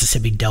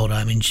Mississippi Delta.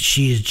 I mean,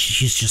 she's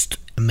just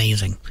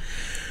amazing.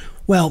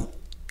 Well,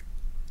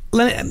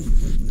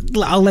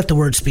 I'll let the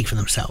words speak for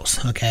themselves,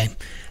 okay?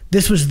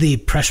 This was the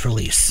press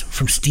release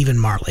from Stephen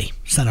Marley,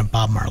 son of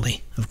Bob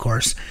Marley, of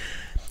course.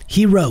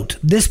 He wrote,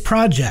 "This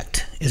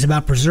project is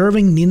about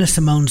preserving Nina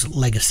Simone's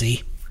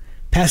legacy,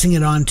 passing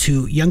it on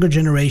to younger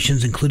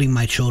generations, including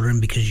my children,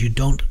 because you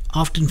don't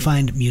often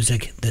find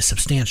music this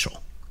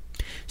substantial.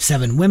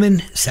 7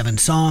 women, 7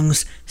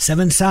 songs,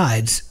 7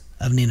 sides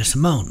of Nina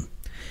Simone.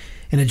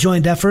 In a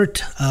joint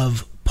effort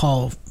of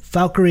Paul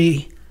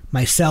Falkery,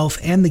 myself,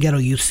 and the Ghetto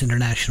Youths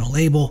International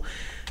label,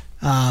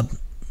 the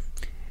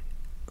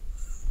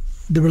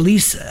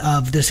release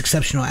of this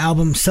exceptional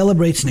album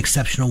celebrates an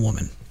exceptional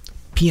woman,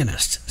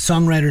 pianist,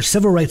 songwriter,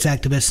 civil rights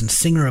activist, and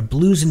singer of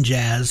blues and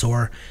jazz,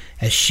 or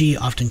as she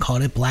often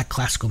called it, black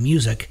classical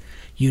music,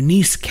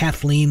 Eunice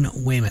Kathleen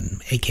Wayman,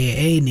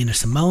 a.k.a. Nina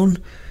Simone,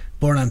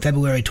 born on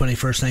February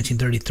 21st,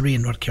 1933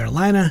 in North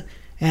Carolina,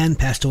 and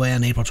passed away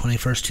on April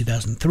 21st,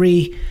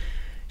 2003.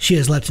 She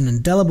has left an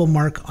indelible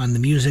mark on the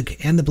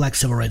music and the black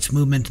civil rights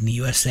movement in the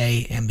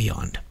USA and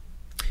beyond."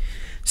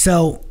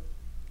 So,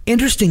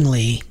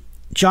 interestingly,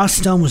 Joss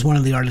Stone was one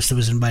of the artists that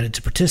was invited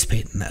to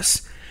participate in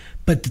this.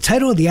 But the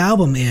title of the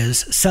album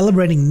is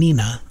Celebrating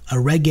Nina, a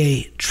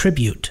reggae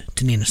tribute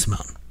to Nina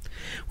Simone,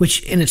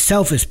 which in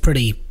itself is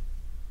pretty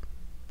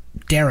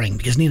daring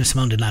because Nina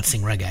Simone did not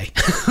sing reggae.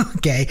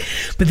 Okay,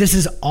 but this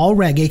is all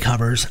reggae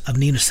covers of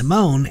Nina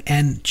Simone,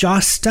 and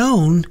Joss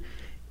Stone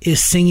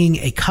is singing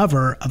a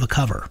cover of a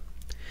cover,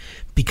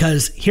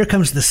 because Here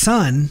Comes the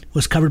Sun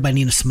was covered by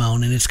Nina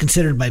Simone, and it's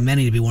considered by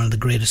many to be one of the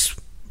greatest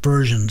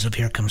versions of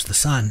Here Comes the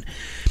Sun.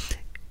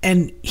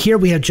 And here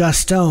we have Joss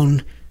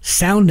Stone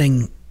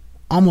sounding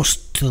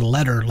almost to the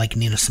letter like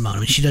Nina Simone. I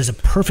mean, she does a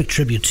perfect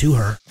tribute to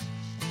her.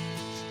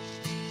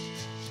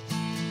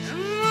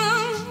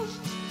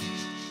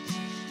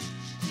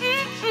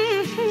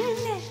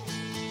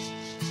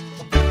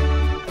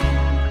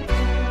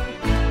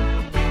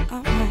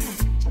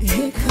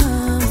 Here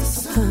comes the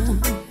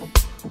sun.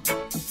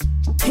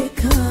 Here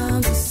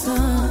comes the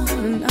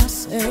sun. I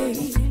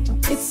say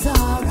it's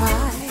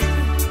alright.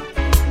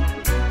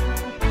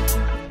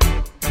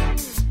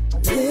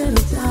 Little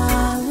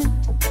darling,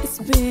 it's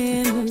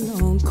been a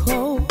long,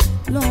 cold,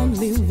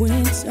 lonely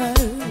winter.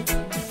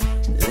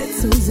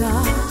 Little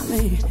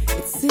darling,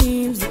 it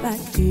seems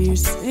like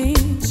years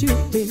since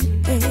you've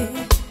been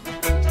there.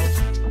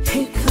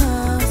 Here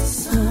comes the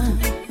sun.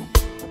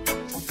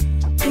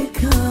 Here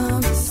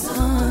comes the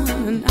sun,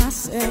 and I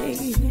say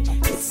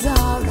it's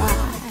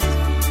alright.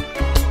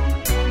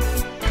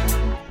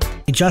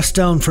 Joss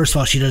Stone, first of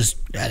all, she does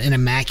an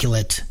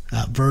immaculate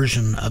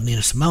version of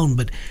Nina Simone,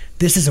 but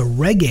this is a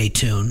reggae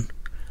tune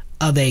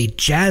of a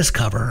jazz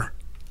cover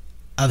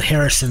of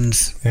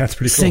Harrison's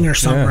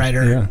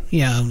singer-songwriter.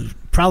 Yeah.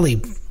 Probably,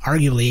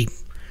 arguably,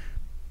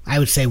 I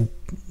would say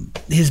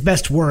his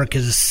best work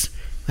is,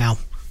 well,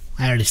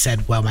 I already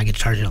said, well, My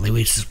Guitar Gently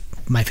Weeps is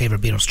my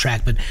favorite Beatles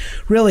track, but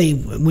really,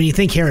 when you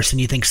think Harrison,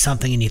 you think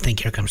Something, and you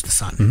think Here Comes the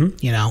Sun,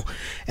 you know?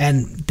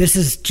 And this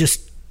is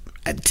just,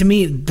 to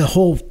me,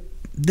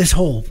 this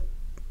whole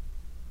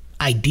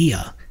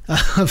idea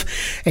of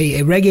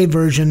a reggae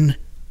version,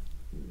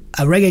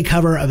 a reggae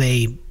cover of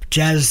a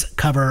jazz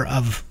cover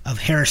of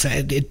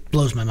Harrison, it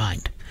blows my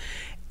mind.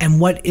 And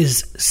what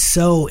is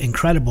so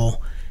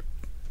incredible,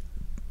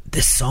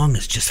 this song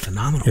is just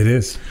phenomenal. It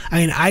is. I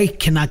mean, I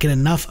cannot get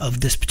enough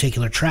of this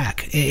particular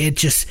track. It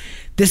just,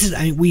 this is,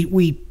 I mean,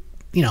 we,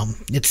 you know,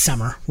 it's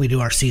summer. We do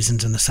our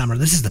seasons in the summer.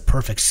 This is the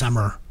perfect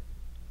summer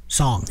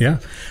song. Yeah.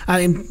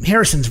 I mean,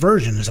 Harrison's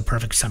version is a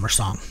perfect summer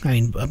song. I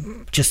mean,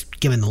 just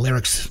given the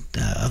lyrics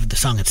of the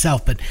song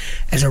itself, but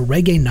as a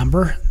reggae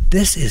number,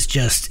 this is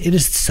just, it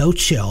is so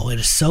chill. It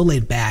is so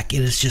laid back.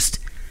 It is just,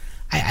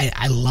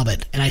 I love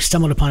it. And I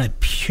stumbled upon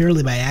it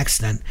purely by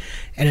accident.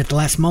 And at the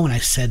last moment, I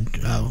said,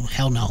 oh,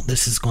 hell no,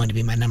 this is going to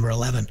be my number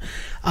 11.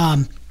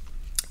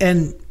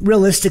 And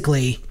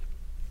realistically,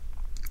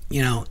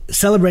 you know,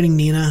 celebrating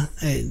Nina,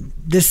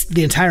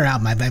 the entire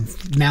album,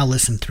 I've now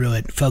listened through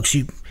it. Folks,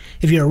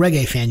 if you're a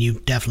reggae fan,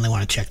 you definitely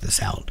want to check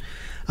this out.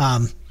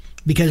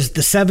 Because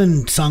the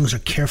 7 songs are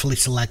carefully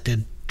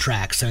selected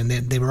tracks. I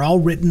mean, they were all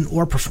written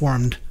or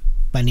performed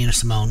by Nina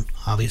Simone,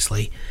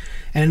 obviously.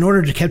 And in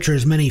order to capture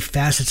as many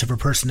facets of her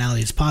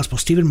personality as possible,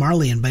 Stephen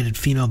Marley invited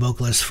female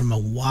vocalists from a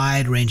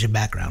wide range of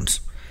backgrounds.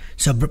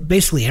 So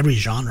basically every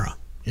genre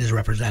is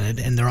represented,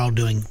 and they're all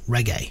doing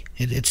reggae.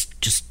 It's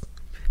just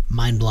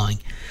mind-blowing.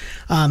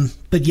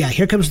 But yeah,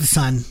 Here Comes the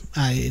Sun,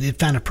 it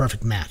found a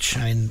perfect match.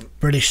 I mean,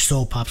 British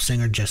soul pop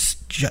singer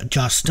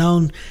Joss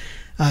Stone.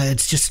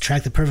 It's just a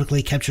track that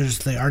perfectly captures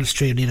the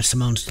artistry of Nina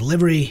Simone's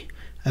delivery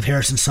of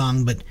Harrison's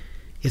song, but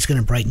it's going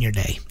to brighten your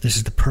day. This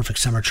is the perfect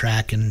summer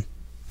track, and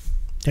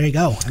there you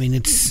go. I mean,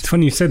 it's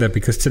funny you say that,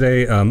 because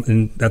today,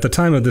 at the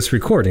time of this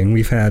recording,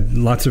 we've had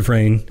lots of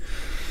rain,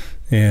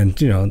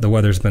 and you know the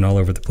weather's been all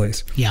over the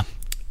place. Yeah,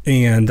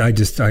 and I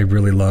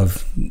really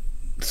love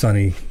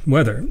sunny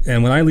weather.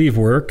 And when I leave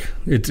work,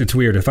 it's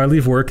weird. If I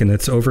leave work and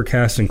it's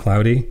overcast and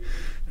cloudy,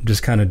 I'm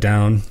just kind of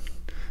down,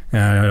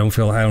 and I don't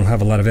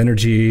have a lot of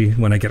energy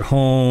when I get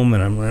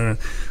home.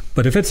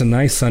 But if it's a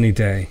nice sunny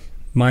day,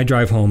 my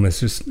drive home is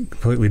just a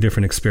completely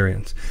different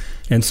experience.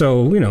 And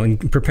so, you know, in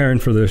preparing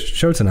for the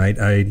show tonight,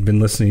 I'd been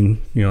listening,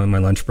 you know, in my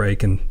lunch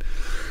break and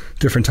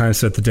different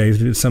times throughout the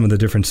day, some of the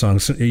different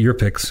songs, your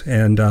picks.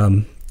 And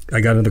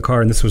I got in the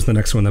car, and this was the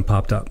next one that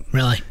popped up.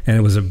 Really? And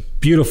it was a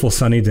beautiful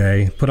sunny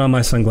day. Put on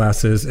my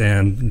sunglasses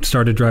and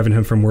started driving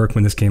home from work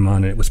when this came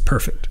on, and it was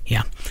perfect.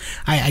 Yeah.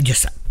 I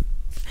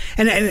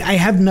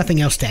have nothing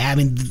else to add. I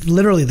mean,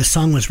 literally, the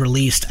song was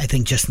released, I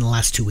think, just in the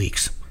last 2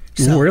 weeks.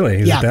 So,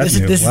 really? This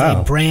is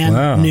a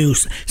brand new.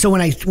 So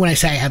when I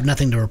say I have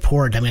nothing to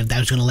report, I mean, I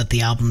was going to let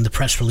the album, the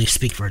press release,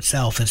 speak for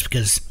itself. It's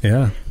because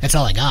that's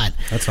all I got.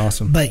 That's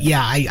awesome. But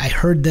yeah, I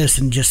heard this,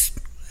 and just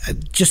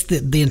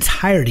the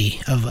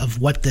entirety of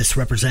what this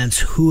represents,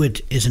 who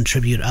it is in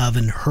tribute of,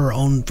 and her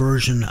own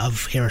version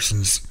of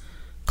Harrison's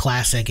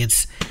classic.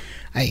 It's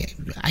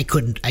I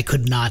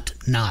could not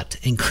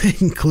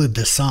include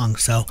this song.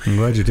 So I'm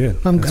glad you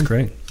did. That's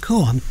great.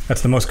 Cool.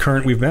 That's the most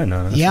current we've been.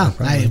 Yeah,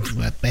 I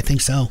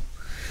think so.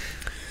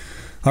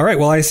 All right.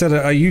 Well, I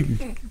said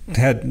you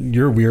had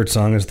your weird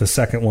song as the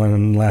second one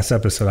in the last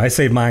episode. I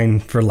saved mine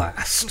for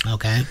last.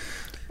 Okay.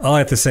 All I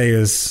have to say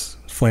is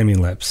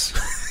Flaming Lips.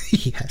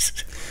 Yes.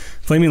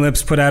 Flaming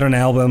Lips put out an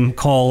album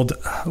called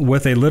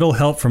With a Little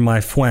Help from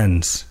My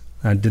Friends.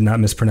 I did not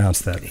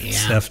mispronounce that. Yeah.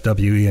 It's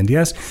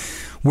F-W-E-N-D-S.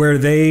 Where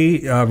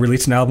they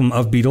released an album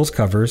of Beatles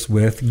covers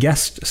with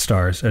guest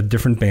stars at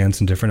different bands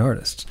and different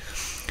artists.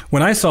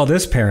 When I saw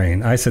this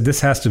pairing, I said,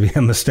 this has to be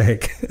a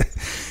mistake.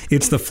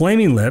 It's the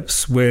Flaming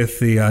Lips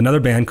with another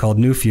band called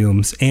New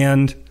Fumes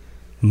and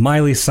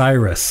Miley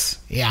Cyrus.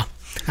 Yeah.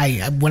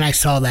 When I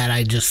saw that,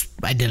 I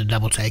did a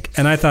double take.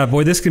 And I thought,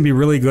 boy, this could be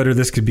really good or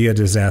this could be a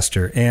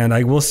disaster. And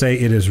I will say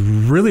it is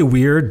really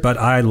weird, but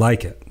I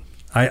like it.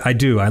 I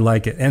do. I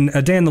like it. And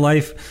A Day in the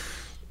Life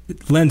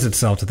lends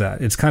itself to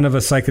that. It's kind of a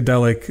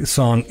psychedelic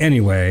song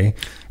anyway.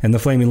 And the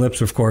Flaming Lips,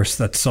 of course,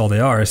 that's all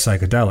they are, is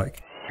psychedelic.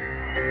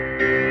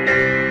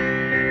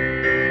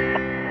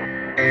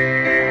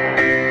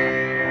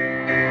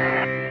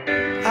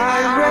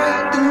 I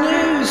read the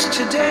news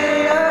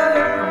today,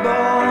 oh boy,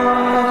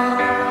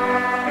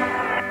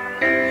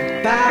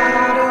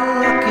 about a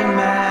lucky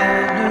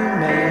man who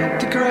made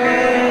the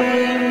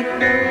grade.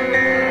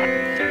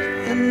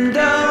 And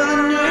though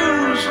the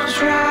news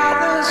was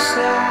rather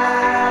sad,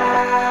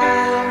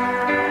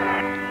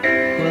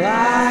 well,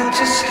 I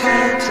just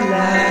had to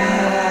laugh.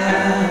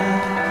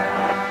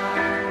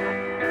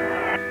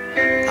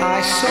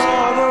 I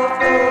saw the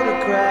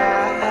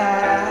photograph.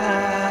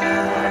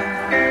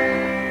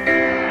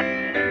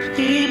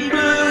 He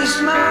blew his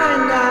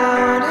mind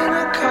out in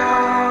a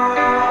car.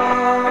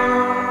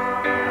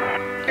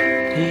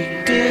 He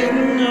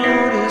didn't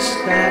notice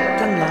that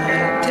the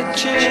light had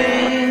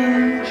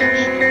changed.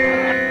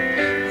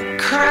 A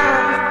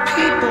crowd of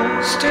people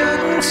stood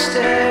and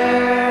stared.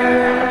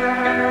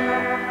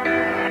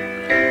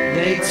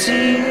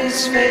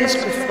 face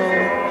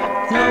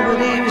before.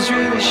 Nobody was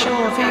really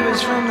sure if he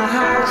was from the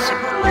house.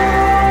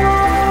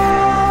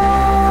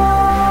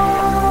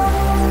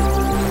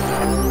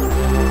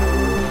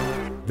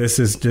 This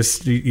is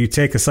just, you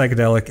take a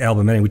psychedelic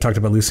album, and we talked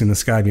about Lucy in the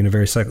Sky being a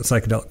very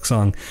psychedelic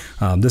song.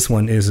 This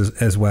one is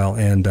as well.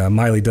 And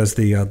Miley does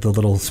the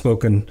little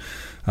spoken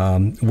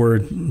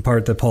word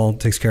part that Paul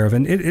takes care of.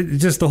 And it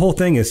just, the whole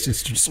thing is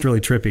just really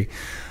trippy.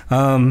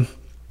 I'm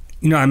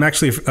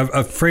actually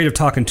afraid of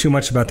talking too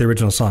much about the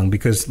original song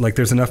because, like,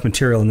 there's enough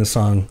material in this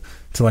song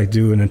to, like,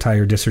 do an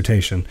entire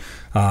dissertation.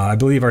 I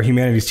believe our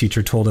humanities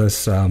teacher told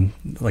us,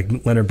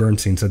 like Leonard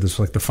Bernstein said, this was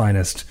like the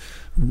finest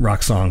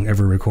rock song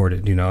ever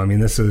recorded. I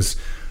mean, this was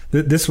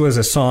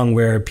a song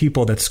where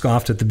people that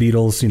scoffed at the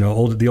Beatles,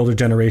 the older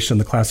generation,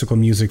 the classical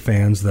music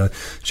fans, the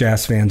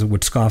jazz fans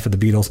would scoff at the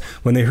Beatles.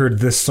 When they heard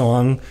this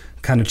song,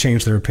 kind of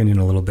changed their opinion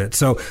a little bit.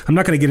 So I'm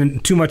not going to get into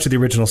too much of the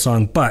original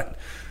song, but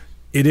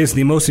it is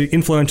the most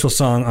influential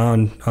song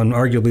on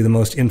arguably the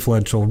most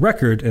influential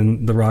record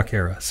in the rock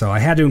era. So I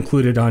had to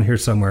include it on here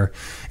somewhere.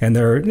 And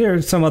there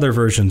are some other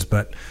versions,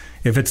 but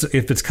if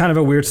it's kind of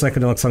a weird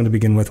psychedelic song to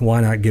begin with,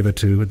 why not give it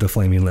to the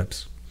Flaming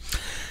Lips?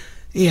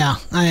 Yeah,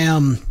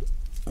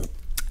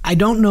 I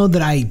don't know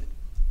that I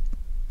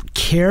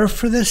care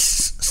for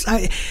this.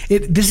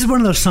 This is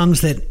one of those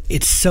songs that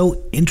it's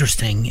so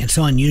interesting and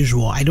so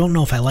unusual. I don't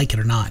know if I like it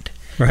or not.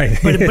 Right,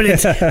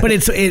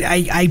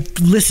 I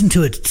listen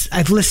to it.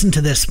 I've listened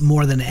to this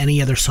more than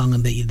any other song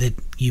that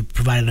you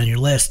provided on your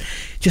list,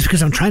 just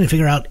because I'm trying to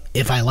figure out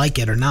if I like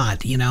it or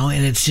not.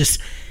 And it's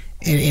just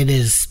it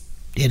is.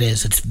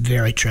 It's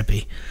very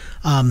trippy.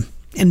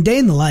 And Day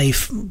in the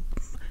Life,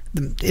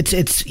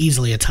 it's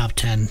easily a top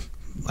 10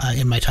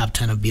 in my top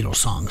 10 of Beatles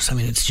songs. I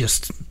mean, it's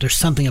just, there's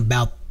something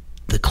about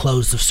the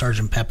close of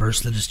Sgt.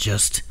 Pepper's that is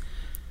just,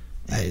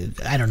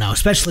 I don't know,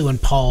 especially when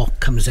Paul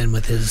comes in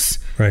with his,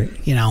 right,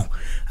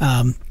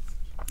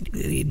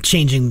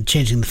 changing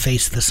the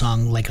face of the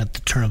song like at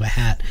the turn of a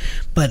hat.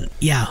 But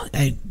yeah,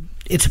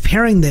 it's a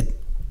pairing that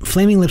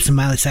Flaming Lips and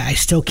Miley Cyrus, I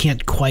still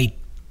can't quite.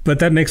 But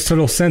that makes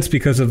total sense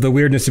because of the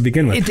weirdness to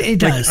begin with. It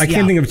does. I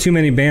can't think of too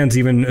many bands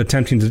even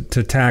attempting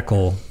to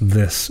tackle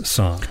this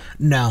song.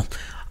 No.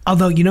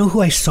 Although, you know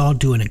who I saw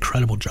do an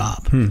incredible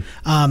job?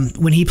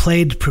 When he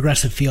played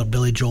Progressive Field,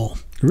 Billy Joel.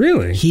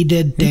 Really? He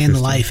did Day in the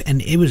Life, and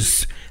it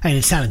was,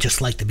 it sounded just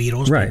like the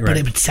Beatles, but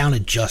it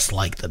sounded just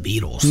like the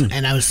Beatles.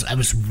 And I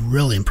was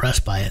really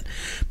impressed by it.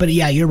 But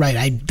yeah, you're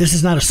right. This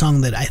is not a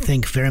song that I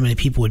think very many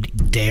people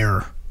would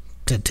dare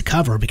to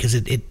cover because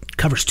it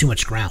covers too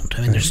much ground.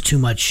 I mean, there's too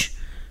much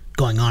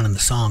going on in the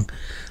song.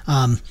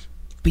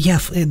 But yeah,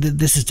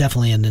 this is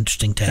definitely an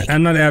interesting take.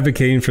 I'm not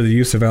advocating for the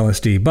use of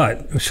LSD,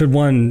 but should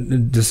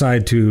one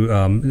decide to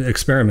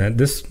experiment,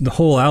 the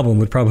whole album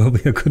would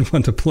probably be a good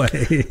one to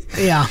play.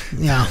 Yeah,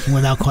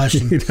 without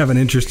question. You'd have an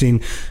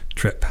interesting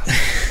trip.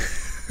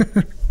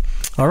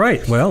 All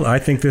right, well, I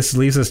think this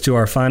leads us to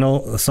our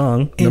final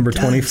song, number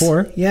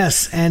 24.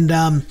 Yes, and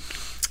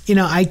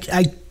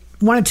I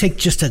want to take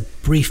just a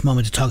brief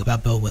moment to talk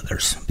about Bill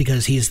Withers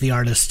because he's the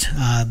artist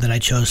that I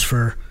chose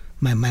for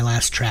my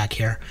last track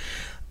here.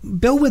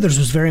 Bill Withers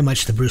was very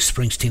much the Bruce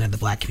Springsteen of the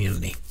black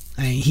community.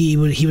 He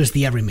was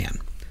the everyman.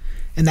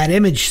 And that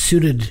image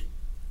suited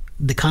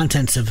the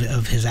contents of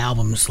his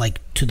albums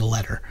like to the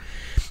letter.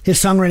 His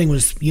songwriting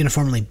was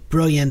uniformly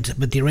brilliant,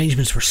 but the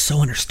arrangements were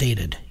so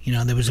understated.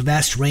 There was a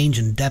vast range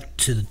and depth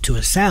to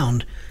his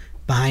sound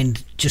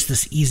behind just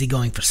this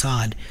easygoing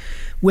facade.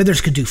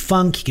 Withers could do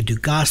funk, he could do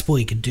gospel,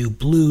 he could do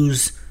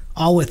blues,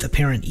 all with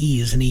apparent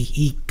ease. And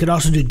he could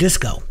also do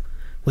disco,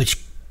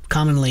 which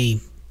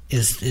commonly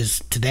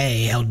is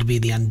today held to be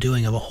the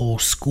undoing of a whole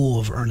school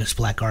of earnest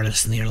black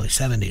artists in the early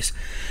 70s.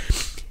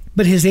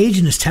 But his age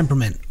and his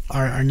temperament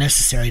are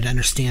necessary to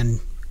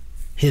understand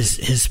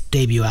his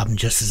debut album,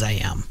 Just As I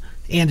Am,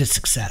 and its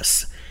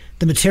success.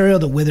 The material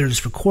that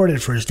Withers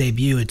recorded for his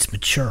debut, it's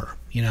mature.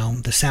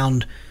 The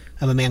sound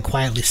of a man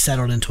quietly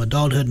settled into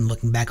adulthood and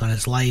looking back on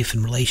his life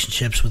and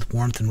relationships with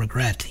warmth and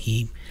regret.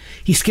 He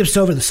skips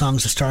over the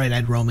songs of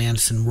starry-eyed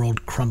romance and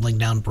world-crumbling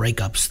down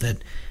breakups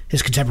that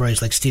his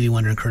contemporaries like Stevie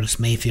Wonder and Curtis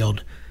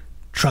Mayfield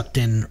trucked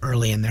in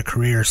early in their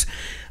careers.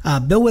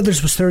 Bill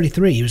Withers was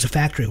 33. He was a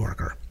factory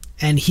worker.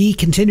 And he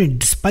continued,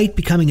 despite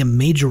becoming a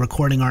major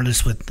recording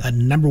artist with a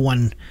number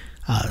one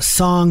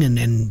song and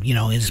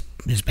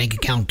his bank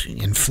account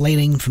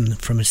inflating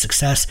from his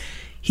success,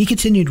 he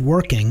continued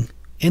working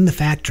in the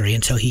factory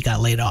until he got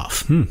laid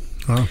off.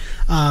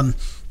 Wow.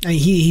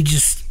 He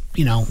just,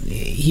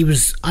 he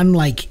was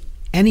unlike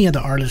any other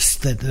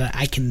artist that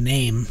I can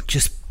name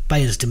just by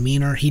his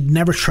demeanor. He'd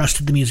never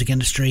trusted the music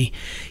industry.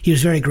 He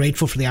was very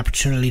grateful for the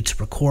opportunity to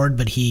record,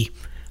 but he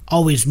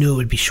always knew it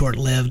would be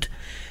short-lived.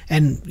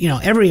 And,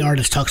 every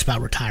artist talks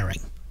about retiring,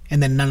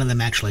 and then none of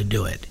them actually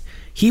do it.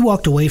 He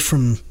walked away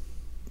from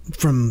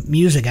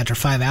music after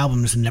 5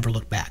 albums and never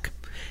looked back.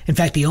 In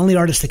fact, the only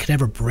artist that could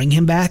ever bring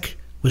him back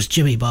was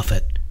Jimmy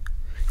Buffett.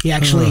 He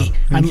actually,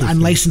 on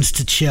License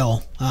to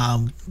Chill,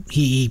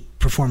 he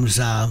performs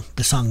the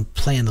song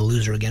Playing the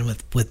Loser again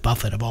with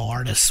Buffett, of all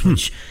artists,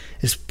 which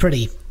is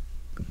pretty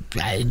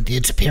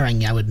it's a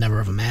pairing I would never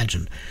have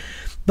imagined.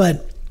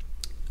 But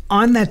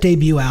on that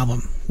debut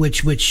album,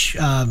 which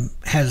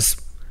has,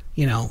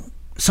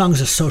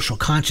 songs of social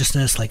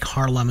consciousness like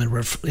Harlem, and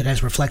it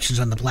has reflections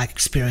on the black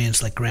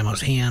experience like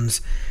Grandma's Hands,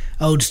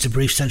 odes to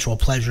brief sensual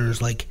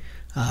pleasures like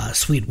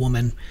Sweet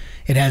Woman.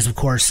 It has, of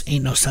course,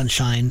 Ain't No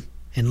Sunshine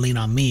and Lean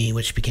on Me,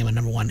 which became a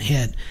 #1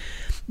 hit.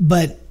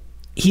 But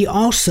he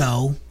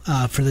also,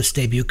 for this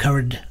debut,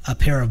 covered a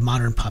pair of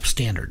modern pop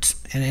standards,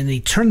 and he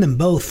turned them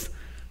both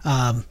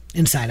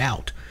inside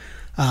out.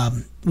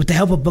 With the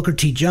help of Booker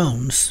T.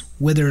 Jones,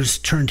 Withers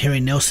turned Harry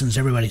Nilsson's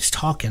Everybody's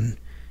Talkin'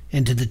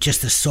 into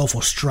just this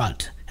soulful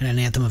strut and an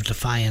anthem of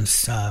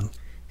defiance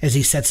as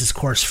he sets his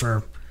course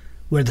for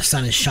where the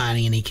sun is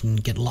shining and he can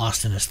get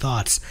lost in his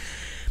thoughts.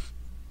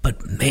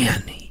 But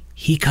man,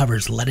 he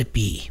covers Let It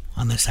Be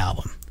on this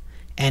album,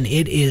 and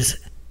it is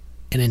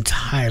an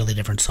entirely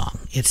different song.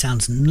 It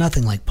sounds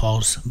nothing like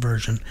Paul's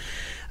version.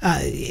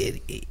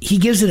 He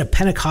gives it a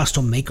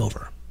Pentecostal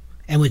makeover,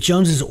 and with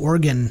Jones's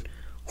organ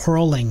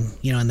whirling,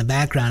 in the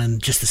background,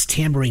 and just this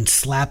tambourine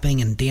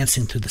slapping and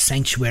dancing through the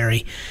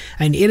sanctuary,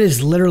 and it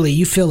is literally,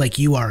 you feel like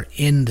you are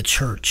in the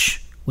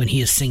church when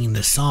he is singing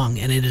this song,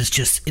 and it is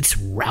just, it's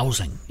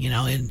rousing,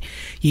 and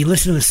you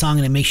listen to the song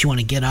and it makes you want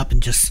to get up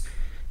and just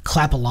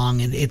clap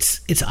along, and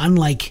it's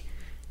unlike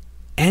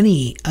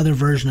any other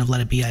version of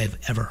Let It Be I've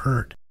ever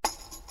heard.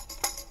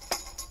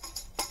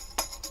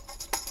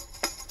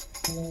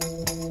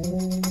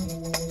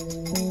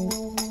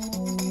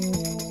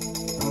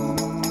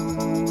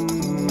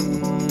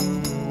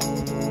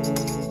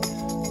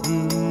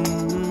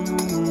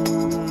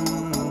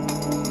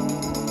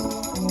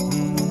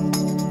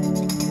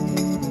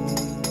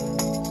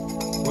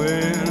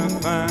 When I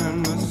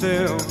find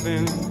myself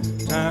in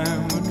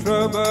time of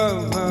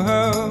trouble,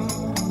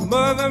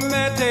 Mother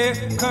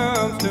Mary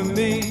comes to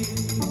me,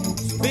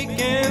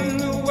 speaking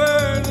the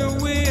words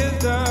of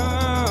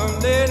wisdom.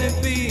 Let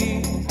it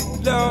be,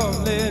 Lord,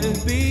 let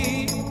it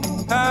be,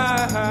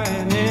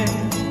 hiding in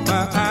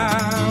my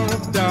hour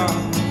of dark.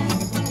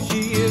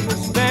 She is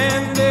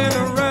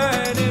standing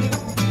right in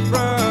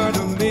front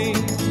of me,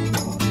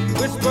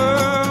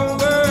 whisper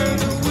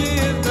words of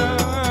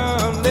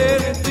wisdom.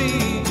 Let it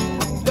be,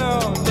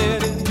 Lord,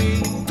 let it be,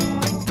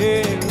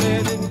 yeah,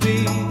 let it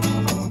be,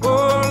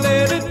 oh,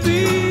 let it be,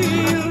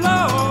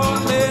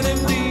 Lord, let it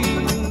be,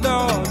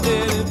 Lord,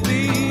 let it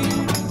be,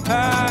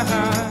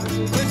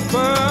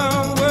 whisper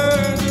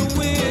words of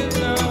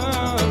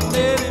wisdom.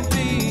 Let it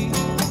be,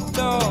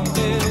 Lord,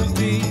 let it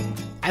be.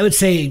 I would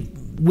say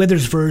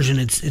Withers' version,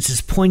 it's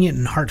as poignant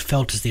and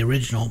heartfelt as the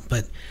original,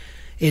 but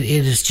it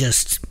is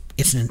just,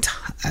 it's an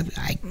entire,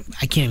 I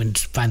can't even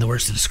find the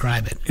words to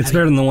describe it. It's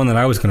better than the one that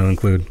I was going to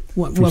include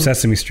from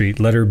Sesame Street,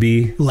 Let Her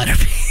Be. Let Her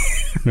Be.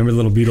 Remember the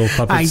little beetle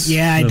puppets?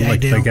 I do.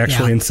 Like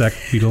actual insect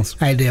beetles.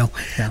 I do.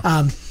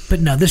 Yeah. But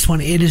no, this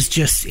one, it is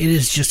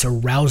just a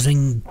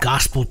rousing,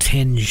 gospel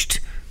tinged.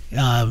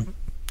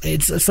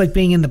 It's like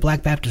being in the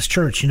Black Baptist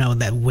Church,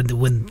 that when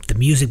the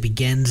music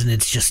begins and it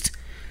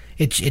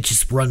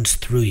just runs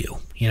through you,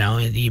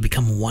 and you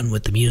become one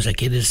with the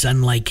music. It is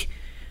unlike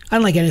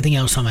anything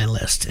else on my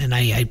list, and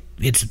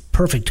it's a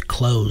perfect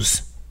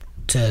close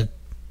to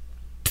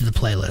the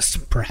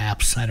playlist.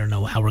 Perhaps I don't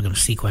know how we're going to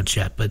sequence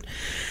yet, but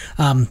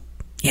I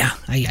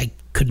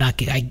could not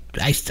get.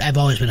 I've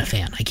always been a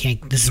fan. I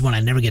can't. This is one I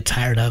never get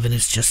tired of, and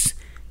it's just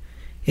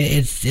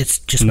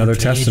another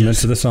testament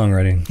to the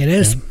songwriting. It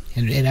is.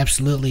 Yeah. It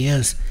absolutely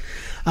is.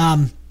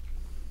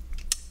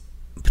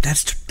 But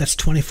that's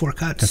 24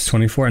 cuts. That's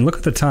 24, and look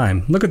at the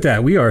time. Look at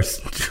that. We're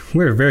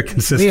very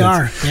consistent. We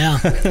are. Yeah.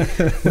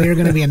 We are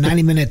going to be a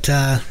 90-minute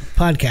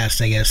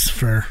podcast, I guess,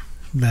 for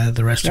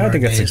the rest of our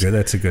days.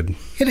 That's a good.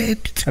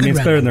 It's it's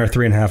better than our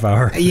 3.5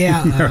 hour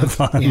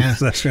marathon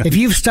session. If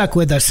you've stuck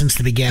with us since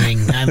the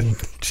beginning,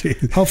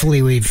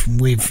 hopefully we've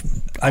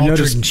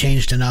altered and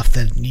changed enough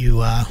that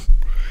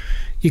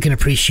you can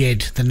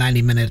appreciate the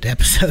 90-minute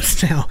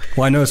episodes now.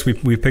 Well, I noticed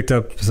we picked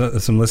up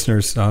some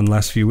listeners on the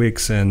last few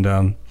weeks, and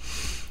a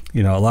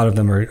lot of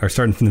them are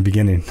starting from the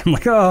beginning. I'm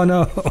like, oh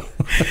no.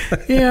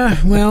 Yeah,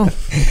 well,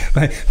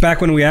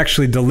 back when we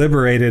actually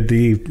deliberated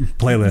the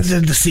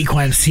playlist, the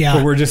sequence, yeah.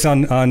 But we're just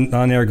on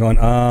air going,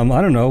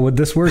 I don't know, would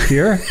this work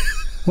here?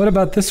 What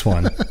about this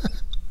one?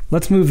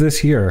 Let's move this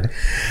here.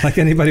 Like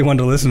anybody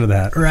wanted to listen to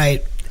that,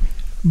 right?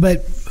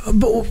 But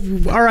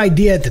our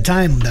idea at the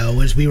time, though,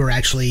 was we were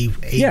actually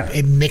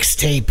a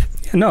mixtape.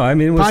 No, I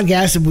mean, it was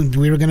podcast.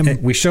 We were going to.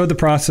 We showed the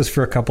process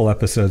for a couple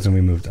episodes and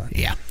we moved on.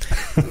 Yeah,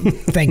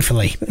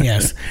 thankfully,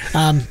 yes.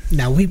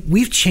 Now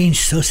we've changed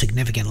so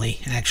significantly,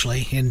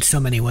 actually, in so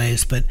many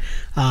ways. But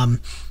now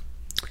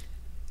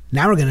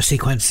we're going to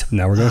sequence.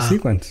 Now we're going to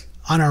sequence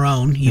on our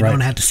own. You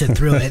don't have to sit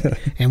through it,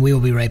 and we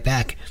will be right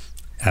back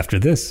after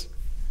this.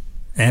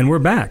 And we're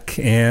back,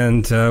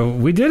 and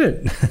we did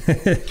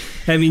it.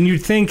 I mean,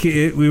 you'd think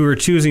we were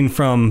choosing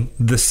from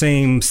the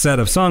same set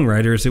of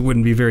songwriters. It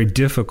wouldn't be very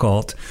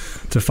difficult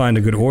to find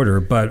a good order.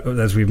 But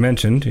as we've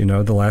mentioned,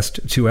 the last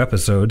 2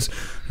 episodes,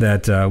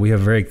 that we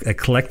have a very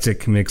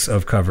eclectic mix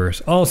of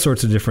covers, all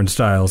sorts of different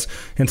styles.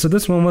 And so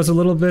this one was a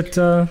little bit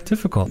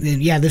difficult.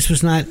 Yeah, this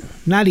was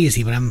not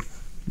easy, but I'm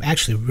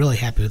actually really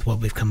happy with what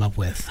we've come up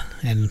with.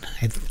 And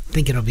I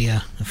think it'll be a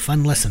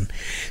fun listen.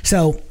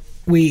 So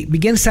we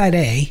begin side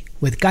A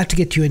with Got to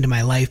Get You Into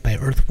My Life by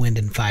Earth, Wind,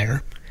 and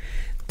Fire.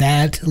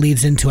 That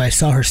leads into I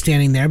Saw Her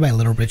Standing There by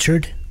Little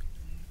Richard,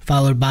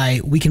 followed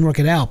by We Can Work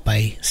It Out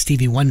by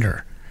Stevie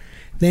Wonder.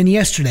 Then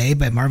Yesterday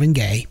by Marvin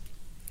Gaye,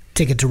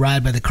 Ticket to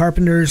Ride by the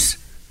Carpenters,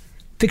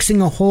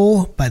 Fixing a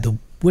Hole by the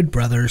Wood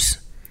Brothers,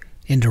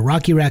 into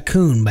Rocky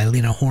Raccoon by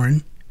Lena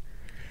Horne.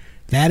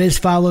 That is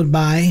followed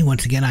by,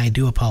 once again I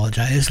do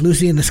apologize,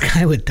 Lucy in the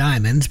Sky with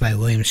Diamonds by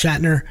William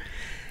Shatner.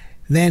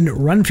 Then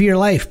Run for Your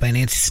Life by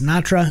Nancy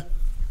Sinatra,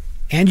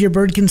 And Your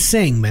Bird Can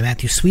Sing by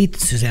Matthew Sweet,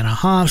 Susanna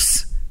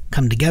Hoffs,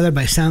 Come Together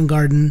by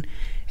Soundgarden,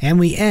 and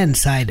we end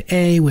side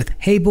A with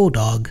Hey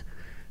Bulldog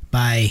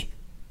by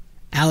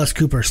Alice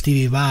Cooper,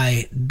 Stevie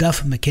Vai,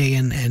 Duff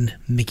McKagan, and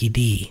Mickey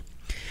D.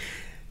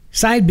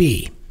 Side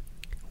B,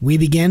 we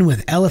begin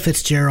with Ella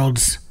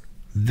Fitzgerald's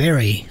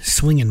very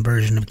swinging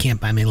version of Can't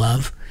Buy Me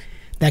Love.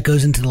 That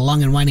goes into The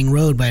Long and Winding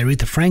Road by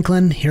Aretha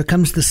Franklin, Here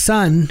Comes the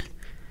Sun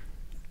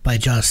by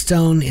Joss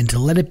Stone, into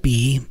Let It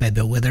Be by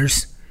Bill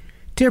Withers,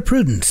 Dear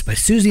Prudence by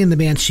Susie and the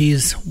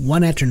Banshees,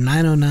 One After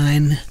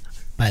 909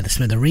 by the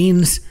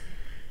Smithereens,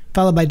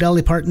 followed by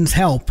Dolly Parton's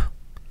Help,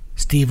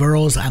 Steve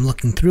Earle's I'm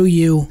Looking Through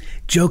You,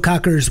 Joe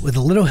Cocker's With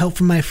a Little Help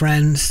from My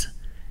Friends,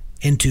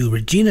 into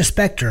Regina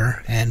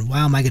Spektor and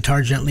While My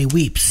Guitar Gently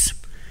Weeps.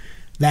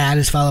 That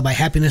is followed by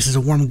Happiness is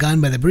a Warm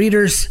Gun by the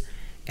Breeders,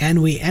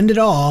 and we end it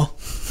all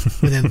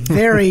with a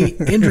very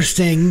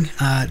interesting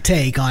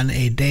take on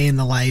A Day in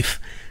the Life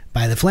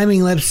by the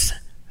Flaming Lips,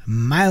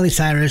 Miley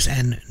Cyrus,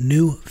 and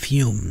New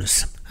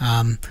Fumes.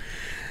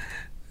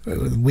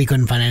 We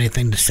couldn't find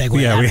anything to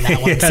segue out of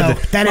that one, so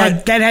that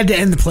had to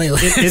end the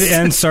playlist. It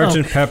ends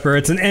Sgt. Pepper.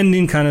 It's an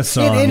ending kind of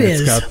song.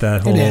 It's got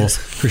that whole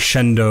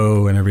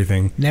crescendo and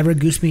everything. Never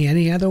Goose Me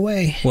Any Other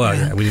Way. Well,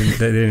 yeah,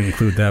 they didn't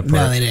include that part.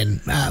 No, they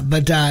didn't.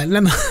 But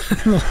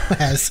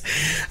nonetheless,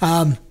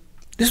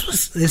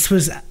 this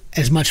was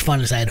as much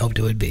fun as I had hoped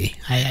it would be.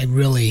 I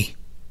really,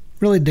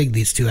 really dig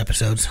these 2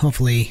 episodes.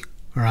 Hopefully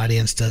our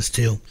audience does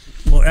too.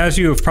 Well, as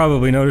you have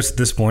probably noticed at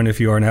this point, if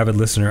you are an avid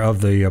listener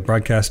of the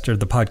broadcast or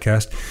the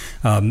podcast,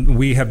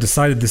 we have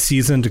decided this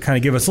season to kind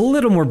of give us a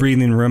little more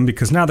breathing room,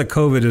 because now that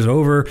COVID is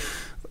over,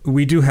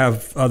 we do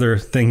have other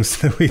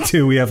things that we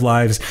do. We have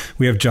lives,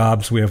 we have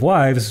jobs, we have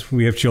wives,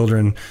 we have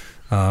children,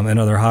 and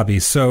other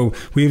hobbies. So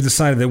we've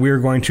decided that we are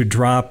going to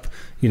drop,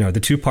 the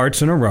 2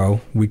 parts in a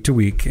row, week to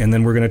week, and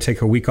then we're going to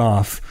take a week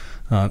off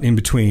in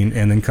between,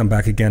 and then come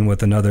back again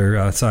with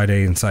another side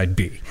A and side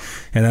B,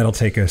 and that'll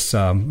take us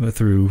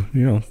through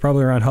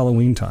probably around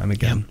Halloween time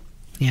again.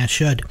 Yeah, it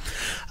should.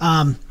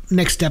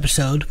 Next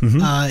episode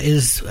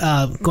is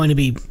going to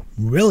be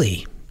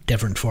really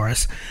different for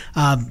us.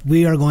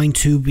 We are going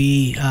to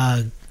be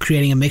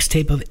creating a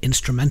mixtape of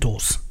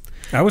instrumentals.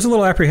 I was a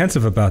little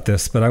apprehensive about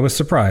this, but I was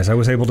surprised. I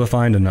was able to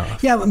find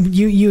enough. Yeah,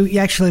 you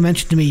actually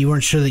mentioned to me you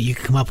weren't sure that you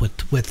could come up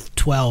with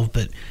 12,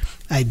 but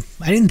I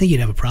didn't think you'd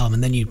have a problem,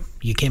 and then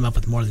you came up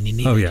with more than you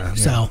needed. Oh, yeah.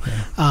 So,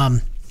 I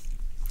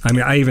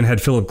mean, I even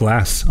had Philip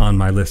Glass on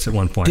my list at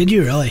one point. Did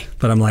you really?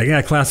 But I'm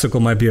like, classical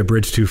might be a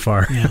bridge too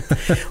far. Yeah.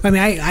 I mean,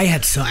 I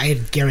had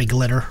Gary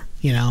Glitter.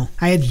 I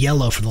had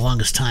Yellow for the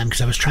longest time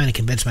because I was trying to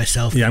convince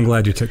myself. Yeah, I'm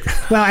glad you took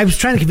that. Well, I was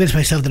trying to convince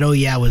myself that Oh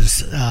Yeah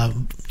was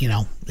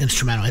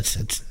instrumental.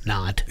 It's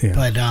not. Yeah.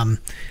 But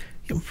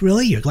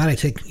really, you're glad I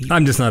took.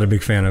 I'm just not a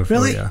big fan of.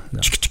 Really? Oh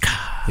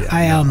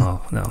Yeah.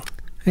 No. No.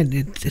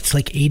 It's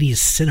like 80s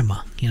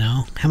cinema,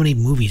 How many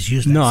movies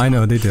use that No, song? I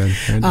know, they did.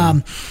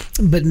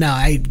 But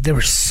no, there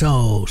were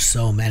so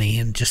many,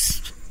 and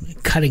just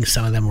cutting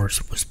some of them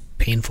was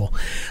painful.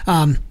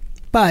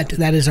 But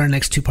that is our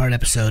next 2-part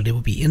episode. It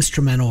will be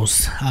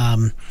instrumentals,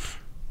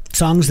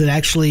 songs that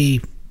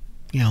actually,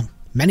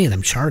 many of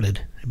them charted,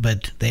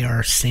 but they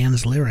are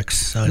sans lyrics,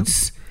 so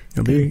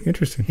it'll be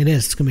interesting. It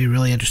is. It's going to be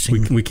really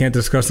interesting. We can't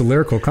discuss the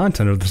lyrical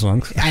content of the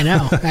songs. I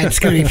know. It's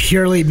going to be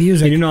purely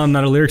music. And I'm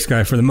not a lyrics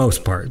guy for the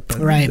most part. But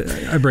right.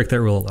 I break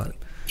that rule a lot.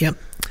 Yep.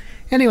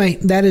 Anyway,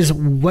 that is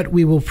what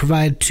we will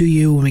provide to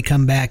you when we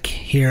come back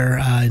here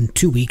in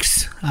 2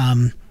 weeks.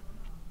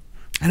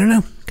 I don't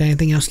know. Got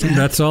anything else to add?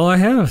 That's all I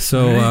have.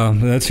 So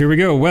right. Here we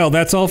go. Well,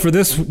 that's all for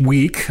this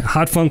week.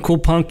 Hot Fun, Cool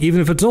Punk,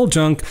 even if it's old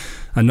junk,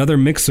 another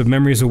mix of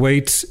memories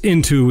awaits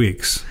in 2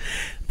 weeks.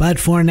 But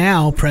for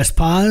now, press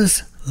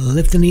pause,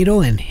 lift the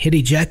needle, and hit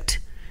eject,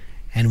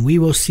 and we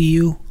will see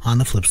you on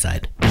the flip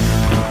side.